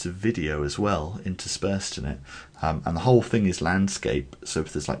little bits of video as well interspersed in it. And the whole thing is landscape. So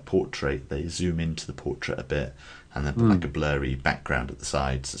if there's like portrait, they zoom into the portrait a bit, and then put like a blurry background at the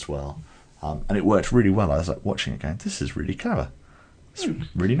sides as well. And it worked really well. I was like watching it going, this is really clever. It's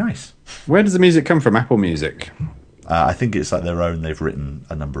really nice. Where does the music come from? Apple Music? I think it's like their own. They've written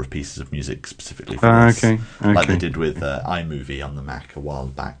a number of pieces of music specifically for this. Okay. Like they did with iMovie on the Mac a while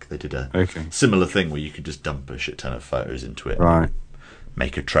back. They did a similar thing where you could just dump a shit ton of photos into it and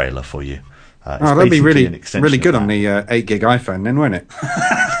make a trailer for you. That'd be really good on the 8 gig iPhone then, won't it?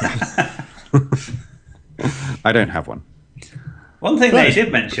 I don't have one. One thing they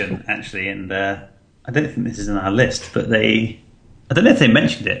did mention, actually, and I don't think this is in our list, but I don't know if they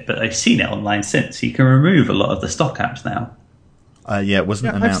mentioned it, but I've seen it online since. You can remove a lot of the stock apps now. Yeah, it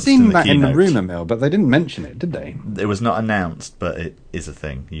wasn't announced. I've seen in the that keynote. in the rumour mill, but they didn't mention it, did they? It was not announced, but it is a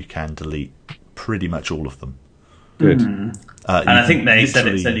thing. You can delete pretty much all of them. Good. And I think they said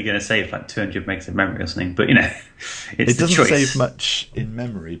it's only going to save like 200 megs of memory or something, but it doesn't save much in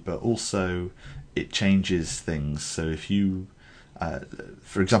memory, but also it changes things. So if you,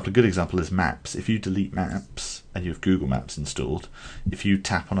 for example, a good example is Maps. If you delete Maps and you have Google Maps installed, if you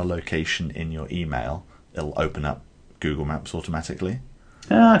tap on a location in your email, it'll open up Google Maps automatically.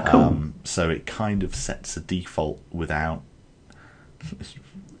 Ah, cool. So it kind of sets a default without,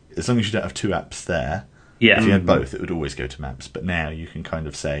 as long as you don't have two apps there. Yeah. If you had both, it would always go to Maps. But now you can kind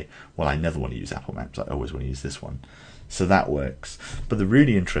of say, well, I never want to use Apple Maps. I always want to use this one. So that works. But the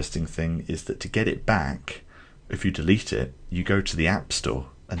really interesting thing is that to get it back, if you delete it, you go to the App Store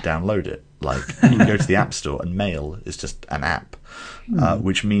and download it. Like, you can go to the App Store and Mail is just an app,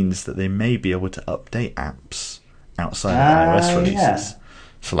 which means that they may be able to update apps outside of iOS releases. Yeah.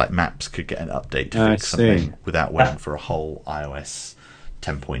 So, like, Maps could get an update to fix something without waiting for a whole iOS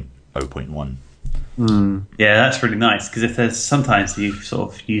 10.0.1. Yeah, that's really nice, because if there's sometimes you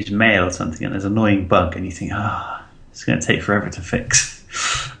sort of use Mail or something and there's an annoying bug and you think, it's going to take forever to fix.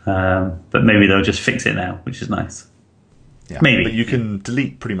 But maybe they'll just fix it now, which is nice. Yeah, maybe. But you can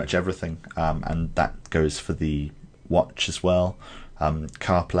delete pretty much everything, and that goes for the watch as well.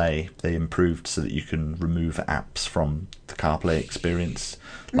 CarPlay, they improved so that you can remove apps from the CarPlay experience.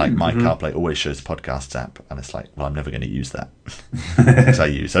 Like, my CarPlay always shows the podcasts app, and it's like, well, I'm never going to use that because I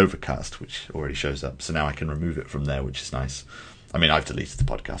use Overcast, which already shows up. So now I can remove it from there, which is nice. I mean, I've deleted the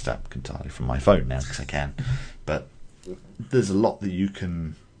podcast app entirely from my phone now because I can, but there's a lot that you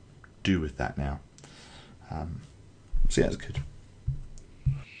can do with that now. So yeah, it's good.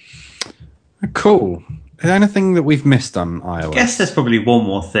 Cool. Is there anything that we've missed on iOS? I guess there's probably one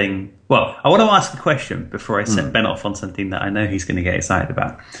more thing. Well, I want to ask a question before I set Ben off on something that I know he's going to get excited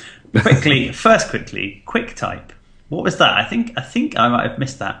about. Quickly, QuickType. What was that? I think I might have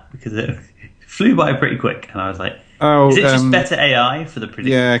missed that because it flew by pretty quick, and I was like, is it just better AI for the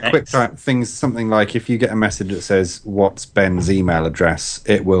predictive text? QuickType things, something like if you get a message that says what's Ben's email address,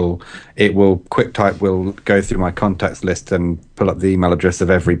 QuickType will go through my contacts list and pull up the email address of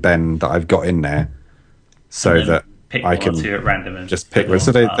every Ben that I've got in there, so that I can at random and just pick one.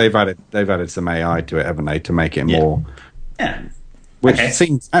 So they've added some AI to it, haven't they, to make it more. Yeah. Which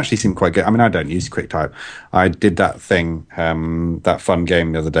seemed quite good. I mean, I don't use QuickType. I did that thing, that fun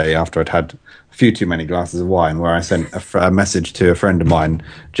game the other day after I'd had a few too many glasses of wine, where I sent a message to a friend of mine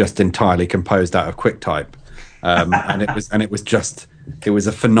just entirely composed out of QuickType, and it was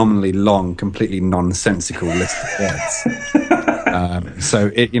a phenomenally long, completely nonsensical list of words.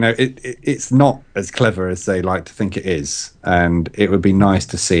 So it's not as clever as they like to think it is, and it would be nice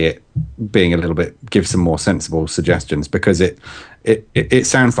to see it being give some more sensible suggestions, because it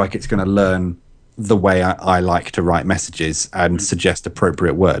sounds like it's going to learn the way I like to write messages and suggest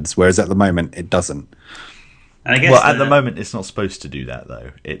appropriate words, whereas at the moment it doesn't. And I guess at the moment it's not supposed to do that,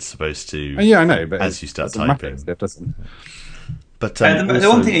 though. It's supposed to. I know, but as you start typing, it doesn't. But the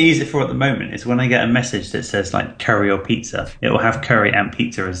one thing I use it for at the moment is when I get a message that says like curry or pizza, it will have curry and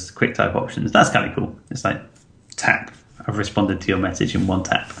pizza as QuickType options. That's kind of cool. It's like tap. I've responded to your message in one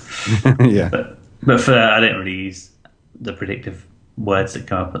tap. Yeah. But for that, I don't really use the predictive words that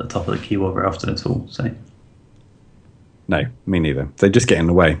come up at the top of the keyboard very often at all. So no, me neither. They just get in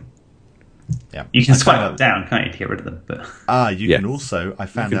the way. Yeah, you can swipe them down, can't you, to get rid of them? But you can also. I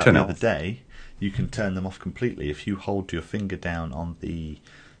found out the other day. You can turn them off completely if you hold your finger down on the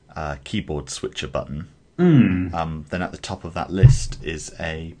keyboard switcher button. Then at the top of that list is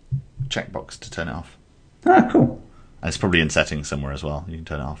a checkbox to turn it off. Ah, cool. And it's probably in settings somewhere as well. You can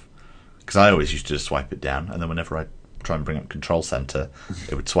turn it off. Because I always used to just swipe it down, and then whenever I try and bring up Control Center,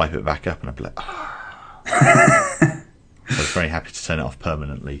 it would swipe it back up, and I'd be like, So I was very happy to turn it off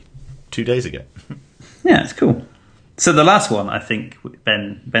permanently 2 days ago. Yeah, it's cool. So the last one I think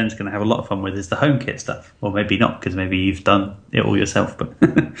Ben's going to have a lot of fun with is the HomeKit stuff. Or maybe not, because maybe you've done it all yourself. But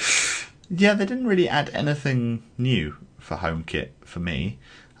yeah, they didn't really add anything new for HomeKit for me.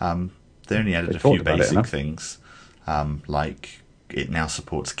 They only added a few basic things, like it now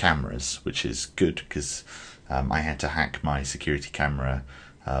supports cameras, which is good because I had to hack my security camera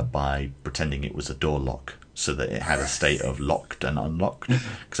by pretending it was a door lock so that it had a state of locked and unlocked,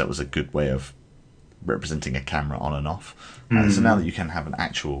 because that was a good way of representing a camera on and off. So now that you can have an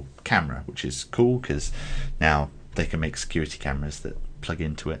actual camera, which is cool, because now they can make security cameras that plug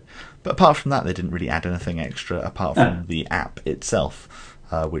into it. But apart from that, they didn't really add anything extra apart from the app itself,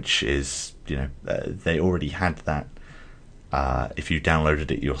 which is, they already had that if you downloaded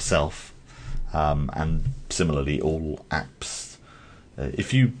it yourself. And similarly, all apps,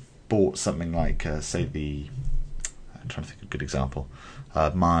 if you bought something like, I'm trying to think of a good example,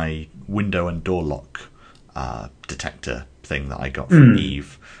 my window and door lock detector thing that I got from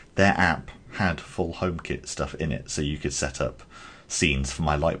Eve, their app had full HomeKit stuff in it, so you could set up scenes for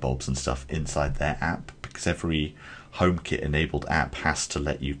my light bulbs and stuff inside their app, because every HomeKit enabled app has to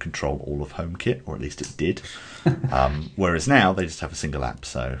let you control all of HomeKit, or at least it did. Whereas now they just have a single app,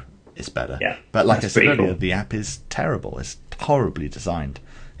 so it's better. Yeah, but like I said earlier, the app is terrible. It's horribly designed,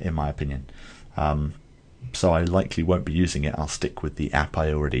 in my opinion. So I likely won't be using it. I'll stick with the app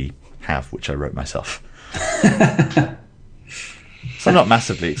I already have, which I wrote myself. So I'm not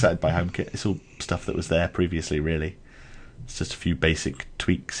massively excited by HomeKit. It's all stuff that was there previously, really. It's just a few basic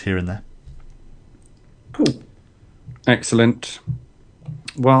tweaks here and there. Cool. Excellent.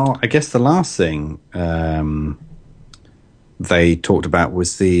 Well, I guess the last thing they talked about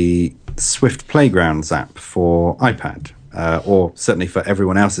was the Swift Playgrounds app for iPad, or certainly for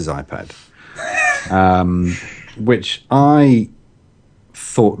everyone else's iPad, which I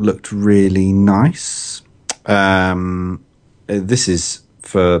thought looked really nice. This is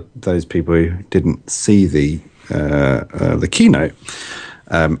for those people who didn't see the keynote.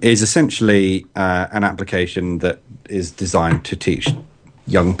 Is essentially an application that is designed to teach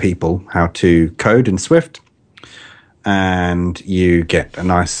young people how to code in Swift. And you get a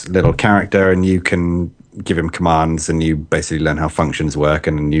nice little character, and you can give him commands, and you basically learn how functions work,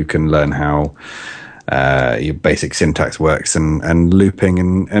 and you can learn how your basic syntax works, and looping,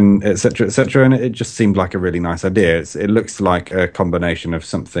 and et cetera, et cetera. And it just seemed like a really nice idea. It looks like a combination of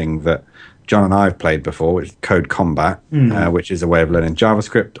something that John and I have played before, which is Code Combat, which is a way of learning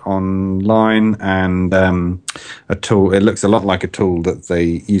JavaScript online, and a tool. It looks a lot like a tool that they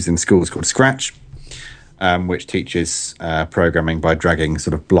use in schools called Scratch, which teaches programming by dragging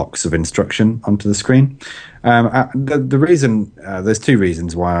sort of blocks of instruction onto the screen. The reason, there's two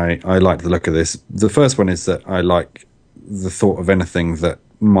reasons why I like the look of this. The first one is that I like the thought of anything that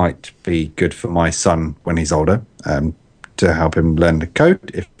might be good for my son when he's older, to help him learn to code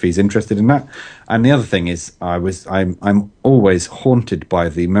if he's interested in that. And the other thing is I'm always haunted by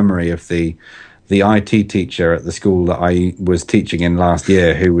the memory of the IT teacher at the school that I was teaching in last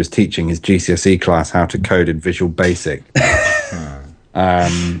year, who was teaching his GCSE class how to code in Visual Basic.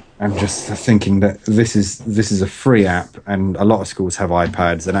 And just thinking that this is a free app, and a lot of schools have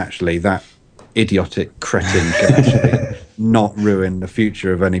iPads, and actually that idiotic cretin can actually not ruin the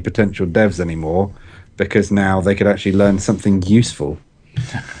future of any potential devs anymore, because now they could actually learn something useful.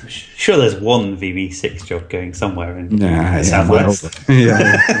 Sure, there's one VB6 job going somewhere in the Southwest.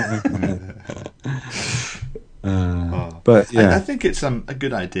 But yeah, I think it's a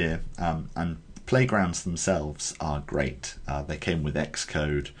good idea, and playgrounds themselves are great. They came with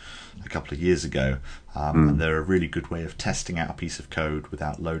Xcode a couple of years ago, and they're a really good way of testing out a piece of code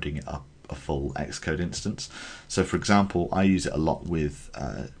without loading it up a full Xcode instance. So, for example, I use it a lot with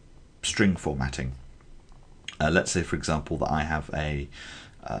string formatting. Let's say, for example, that I have a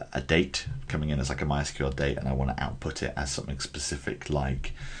date coming in as like a MySQL date, and I want to output it as something specific,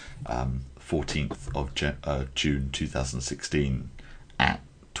 like 14th of June 2016 at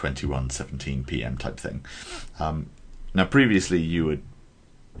 21:17 p.m. type thing. Now, previously,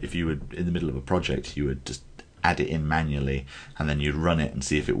 if you were in the middle of a project, you would just add it in manually, and then you'd run it and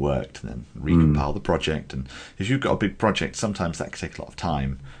see if it worked, and then recompile the project. And if you've got a big project, sometimes that could take a lot of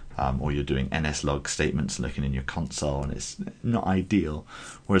time. Or you're doing NSLog statements and looking in your console, and it's not ideal.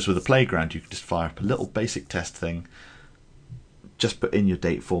 Whereas with a playground, you can just fire up a little basic test thing, just put in your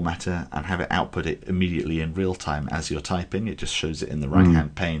date formatter, and have it output it immediately in real time as you're typing. It just shows it in the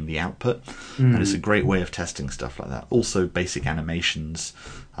right-hand pane, the output. And it's a great way of testing stuff like that. Also, basic animations.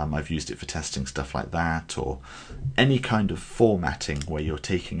 I've used it for testing stuff like that, or any kind of formatting where you're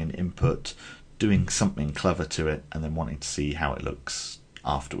taking an input, doing something clever to it, and then wanting to see how it looks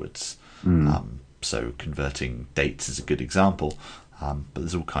afterwards. So converting dates is a good example, but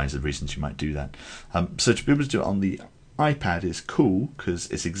there's all kinds of reasons you might do that. So to be able to do it on the iPad is cool, because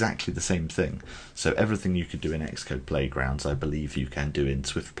it's exactly the same thing. So everything you could do in Xcode Playgrounds, I believe you can do in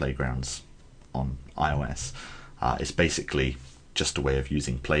Swift Playgrounds on iOS. It's basically just a way of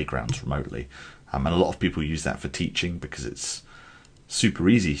using Playgrounds remotely, and a lot of people use that for teaching, because it's super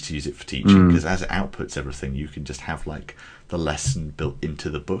easy to use it for teaching, because as it outputs everything, you can just have like the lesson built into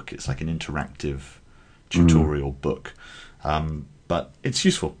the book. It's like an interactive tutorial book, but it's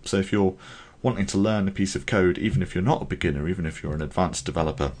useful. So if you're wanting to learn a piece of code, even if you're not a beginner, even if you're an advanced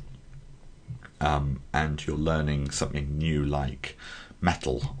developer, and you're learning something new like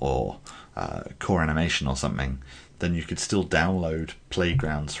Metal or Core Animation or something, then you could still download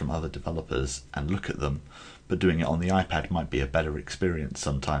playgrounds from other developers and look at them. But doing it on the iPad might be a better experience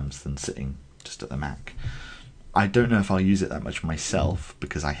sometimes than sitting just at the Mac. I don't know if I'll use it that much myself,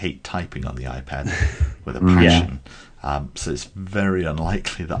 because I hate typing on the iPad with a passion. So it's very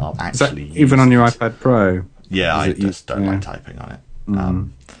unlikely that I'll actually use even on your iPad Pro. Yeah, I just don't like typing on it.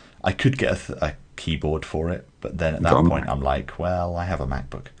 I could get a keyboard for it, but then at that point I'm like, well, I have a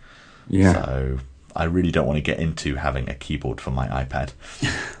MacBook. Yeah. So I really don't want to get into having a keyboard for my iPad.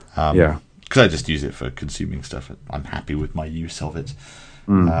 Because I just use it for consuming stuff. I'm happy with my use of it.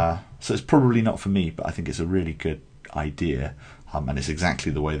 So it's probably not for me, but I think it's a really good idea, and it's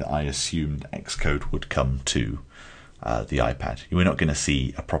exactly the way that I assumed Xcode would come to the iPad. We're not going to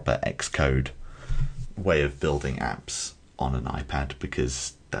see a proper Xcode way of building apps on an iPad,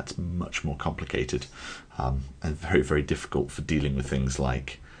 because that's much more complicated. and very, very difficult for dealing with things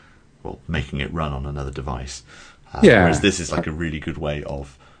like, well, making it run on another device. Whereas this is like a really good way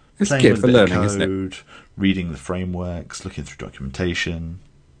of playing with a bit of code, reading the frameworks, looking through documentation,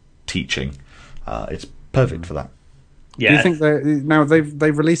 teaching. It's perfect for that. Yeah. Do you think now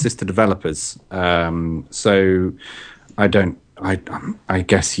they've released this to developers? So I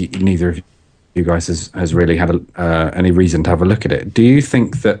guess neither of you guys has really had any reason to have a look at it. Do you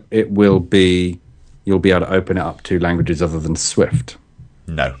think that you'll be able to open it up to languages other than Swift?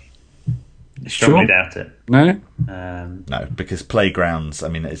 No. Strongly doubt it. No? No, because Playgrounds, I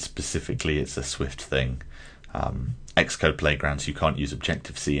mean, it's a Swift thing. Xcode Playgrounds, you can't use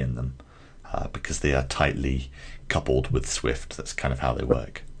Objective-C in them because they are tightly coupled with Swift. That's kind of how they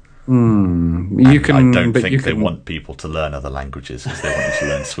work. I don't think they want people to learn other languages because they want you to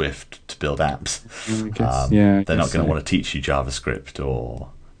learn Swift to build apps. They're not going to want to teach you JavaScript or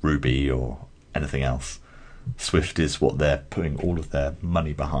Ruby or anything else. Swift is what they're putting all of their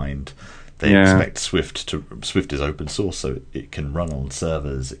money behind. They expect Swift is open source, so it can run on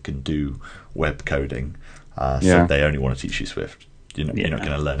servers, it can do web coding. So they only want to teach you Swift. You're not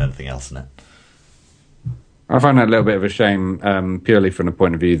going to learn anything else in it. I find that a little bit of a shame, purely from the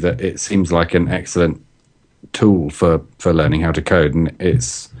point of view that it seems like an excellent tool for learning how to code, and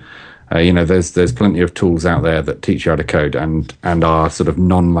it's there's plenty of tools out there that teach you how to code and are sort of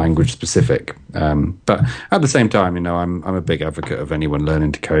non-language specific. But at the same time, I'm a big advocate of anyone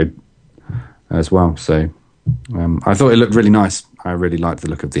learning to code as well. So I thought it looked really nice. I really liked the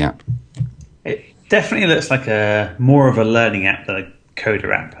look of the app. It definitely looks like more of a learning app than a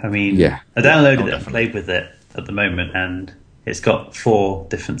coder app. I mean, I downloaded it and played with it at the moment, and it's got 4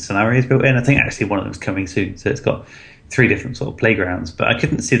 different scenarios built in. I think actually one of them's coming soon, so it's got 3 different sort of playgrounds. But I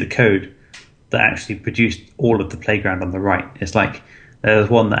couldn't see the code that actually produced all of the playground on the right. It's like there was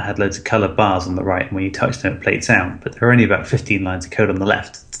one that had loads of coloured bars on the right, and when you touched them, it played sound. But there were only about 15 lines of code on the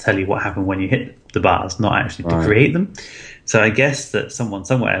left to tell you what happened when you hit the bars, not actually to create them. So I guess that someone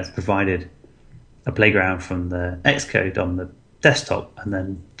somewhere has provided a playground from the Xcode on the desktop and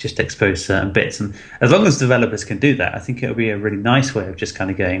then just expose certain bits. And as long as developers can do that, I think it'll be a really nice way of just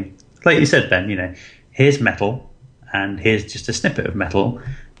kind of going, like you said, Ben, here's metal and here's just a snippet of metal.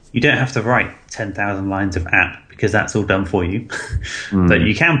 You don't have to write 10,000 lines of app because that's all done for you. But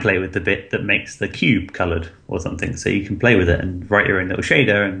you can play with the bit that makes the cube coloured or something. So you can play with it and write your own little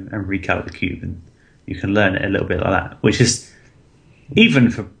shader and recolour the cube, and you can learn it a little bit like that, which is,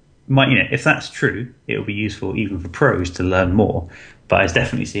 even for if that's true, it will be useful even for pros to learn more. But I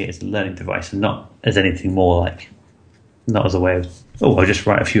definitely see it as a learning device and not as anything more not as a way of, I'll just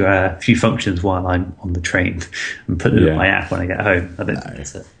write a few functions while I'm on the train and put them in my app when I get home. I don't think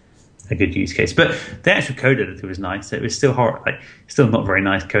that's a good use case. But the actual code editor was nice. It was still still not very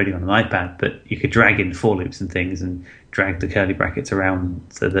nice coding on an iPad, but you could drag in for loops and things and drag the curly brackets around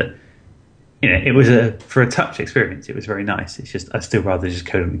so that it was for a touch experience. It was very nice. It's just I'd still rather just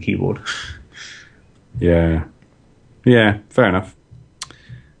code on the keyboard. Yeah, fair enough.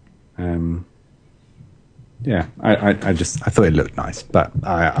 I thought it looked nice, but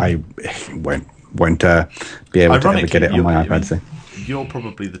I won't be able to ever get it on my iPad. You're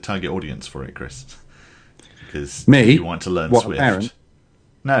probably the target audience for it, Chris, because me, you want to learn Swift. A parent?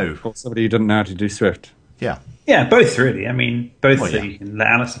 No, or somebody who doesn't know how to do Swift. Yeah, both really. I mean, both so you can let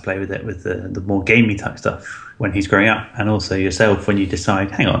Alistair play with it with the more gamey type stuff when he's growing up, and also yourself when you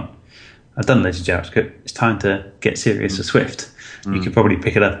decide, hang on, I've done loads of JavaScript, it's time to get serious with Swift. You could probably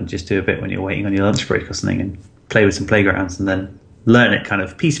pick it up and just do a bit when you're waiting on your lunch break or something and play with some playgrounds and then learn it kind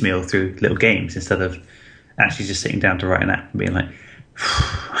of piecemeal through little games instead of actually just sitting down to write an app and being like,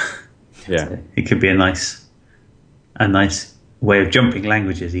 so it could be a nice way of jumping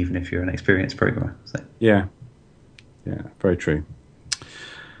languages even if you're an experienced programmer. So. Yeah, very true.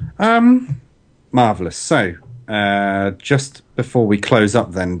 Marvellous. So just before we close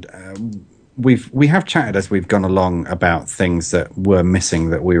up then, we have chatted as we've gone along about things that were missing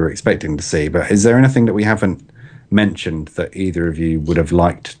that we were expecting to see, but is there anything that we haven't mentioned that either of you would have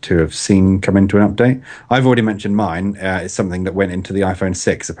liked to have seen come into an update? I've already mentioned mine. It's something that went into the iPhone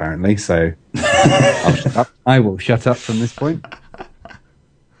 6 apparently, so I'll shut up. I will shut up from this point.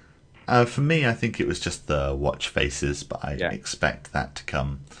 For me, I think it was just the watch faces, but I expect that to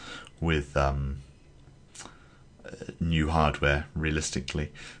come with new hardware,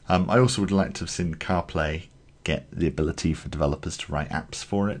 realistically. I also would like to have seen CarPlay get the ability for developers to write apps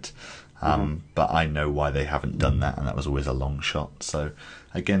for it, but I know why they haven't done that, and that was always a long shot. So,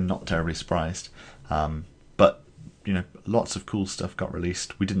 again, not terribly surprised. But, lots of cool stuff got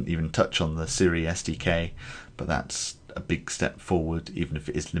released. We didn't even touch on the Siri SDK, but that's a big step forward, even if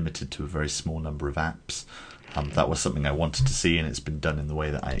it is limited to a very small number of apps. That was something I wanted to see, and it's been done in the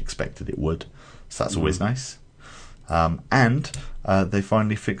way that I expected it would. So that's always nice. And they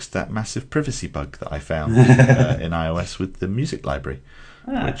finally fixed that massive privacy bug that I found in iOS with the music library,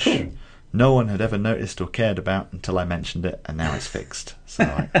 which cool. no one had ever noticed or cared about until I mentioned it, and now it's fixed. So,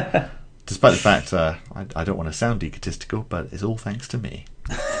 despite the fact I don't want to sound egotistical, but it's all thanks to me.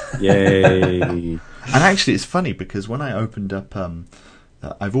 Yay! And actually, it's funny because when I opened up,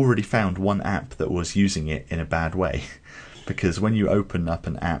 I've already found one app that was using it in a bad way. Because when you open up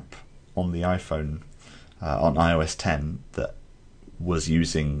an app on the iPhone, on iOS 10, that was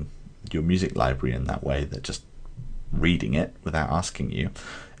using your music library in that way, that just reading it without asking you,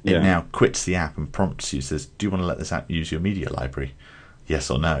 it now quits the app and prompts you, says, do you want to let this app use your media library? Yes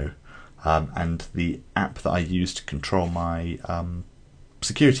or no? And the app that I used to control my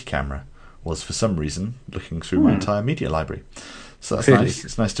security camera was, for some reason, looking through my entire media library. So that's nice.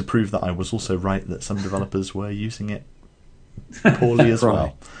 It's nice to prove that I was also right, that some developers were using it poorly as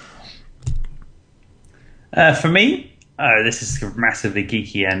well. For me, this is massively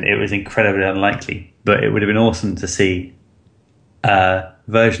geeky and it was incredibly unlikely, but it would have been awesome to see a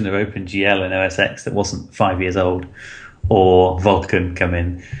version of OpenGL in OS X that wasn't 5 years old, or Vulkan come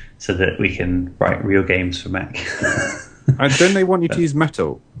in so that we can write real games for Mac. Don't they want you to use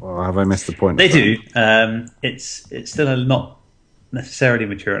Metal? Or have I missed the point? They do. It's still not necessarily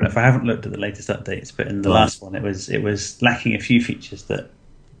mature enough. I haven't looked at the latest updates, but in the last one, it was lacking a few features that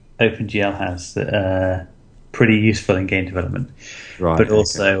OpenGL has that are pretty useful in game development. Right. But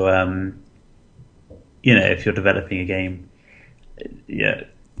also, if you're developing a game,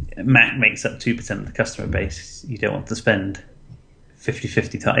 Mac makes up 2% of the customer base. You don't want to spend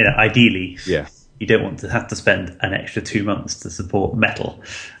 50-50 time. Ideally, you don't want to have to spend an extra 2 months to support Metal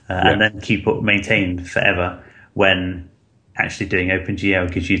and then keep it maintained forever, when actually doing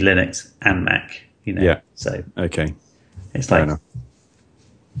OpenGL gives you Linux and Mac. So okay, it's like,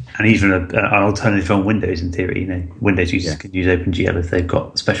 and even an alternative on Windows in theory. Windows users can use OpenGL if they've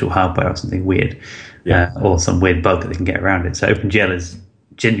got special hardware or something weird, or some weird bug that they can get around it. So OpenGL is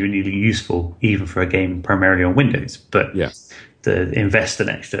genuinely useful even for a game primarily on Windows, but to invest an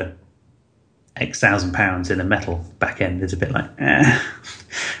extra X £1,000 in a Metal backend is a bit like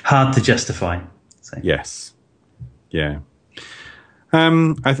hard to justify. So. Yes. Yeah.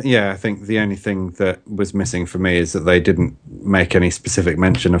 I think the only thing that was missing for me is that they didn't make any specific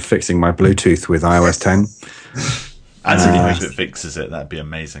mention of fixing my Bluetooth with iOS 10. And if it fixes it, that'd be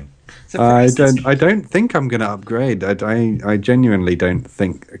amazing. I don't think I'm going to upgrade. I genuinely don't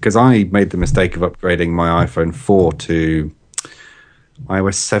think, because I made the mistake of upgrading my iPhone 4 to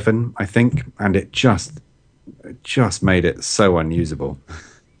iOS 7, I think, and it just made it so unusable.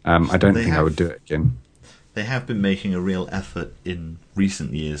 I don't think I would do it again. They have been making a real effort in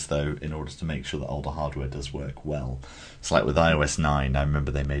recent years, though, in order to make sure that older hardware does work well. It's like with iOS 9, I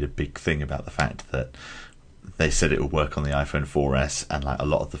remember they made a big thing about the fact that they said it would work on the iPhone 4S, and like a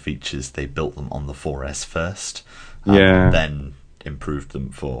lot of the features, they built them on the 4S first, and then improved them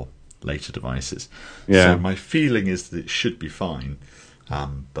for later devices. So my feeling is that it should be fine,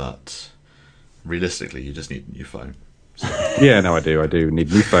 but realistically, you just need a new phone. So. I do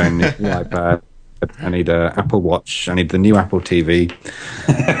need a new phone, need a new iPad. I need an Apple Watch. I need the new Apple TV.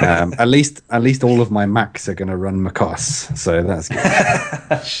 At least all of my Macs are going to run macOS, so that's good.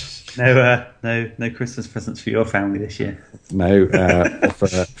 No Christmas presents for your family this year. No,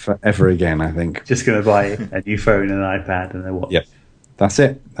 for ever again, I think. Just going to buy a new phone and an iPad and a watch. Yep, that's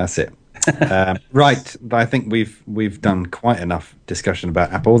it. Right, I think we've done quite enough discussion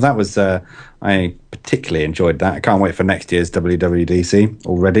about Apple. That was I particularly enjoyed that. I can't wait for next year's WWDC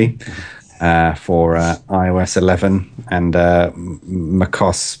already. For iOS 11 and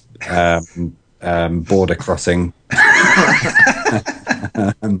macOS border crossing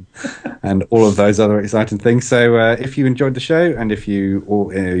and all of those other exciting things. So if you enjoyed the show, and if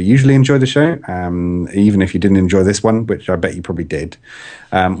you usually enjoy the show, even if you didn't enjoy this one, which I bet you probably did,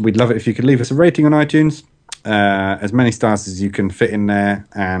 we'd love it if you could leave us a rating on iTunes, as many stars as you can fit in there.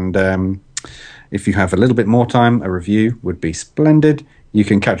 And if you have a little bit more time, a review would be splendid. You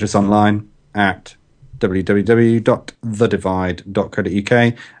can catch us online at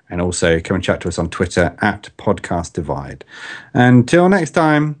www.thedivide.co.uk, and also come and chat to us on Twitter at podcastdivide. Until next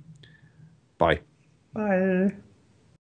time, bye. Bye.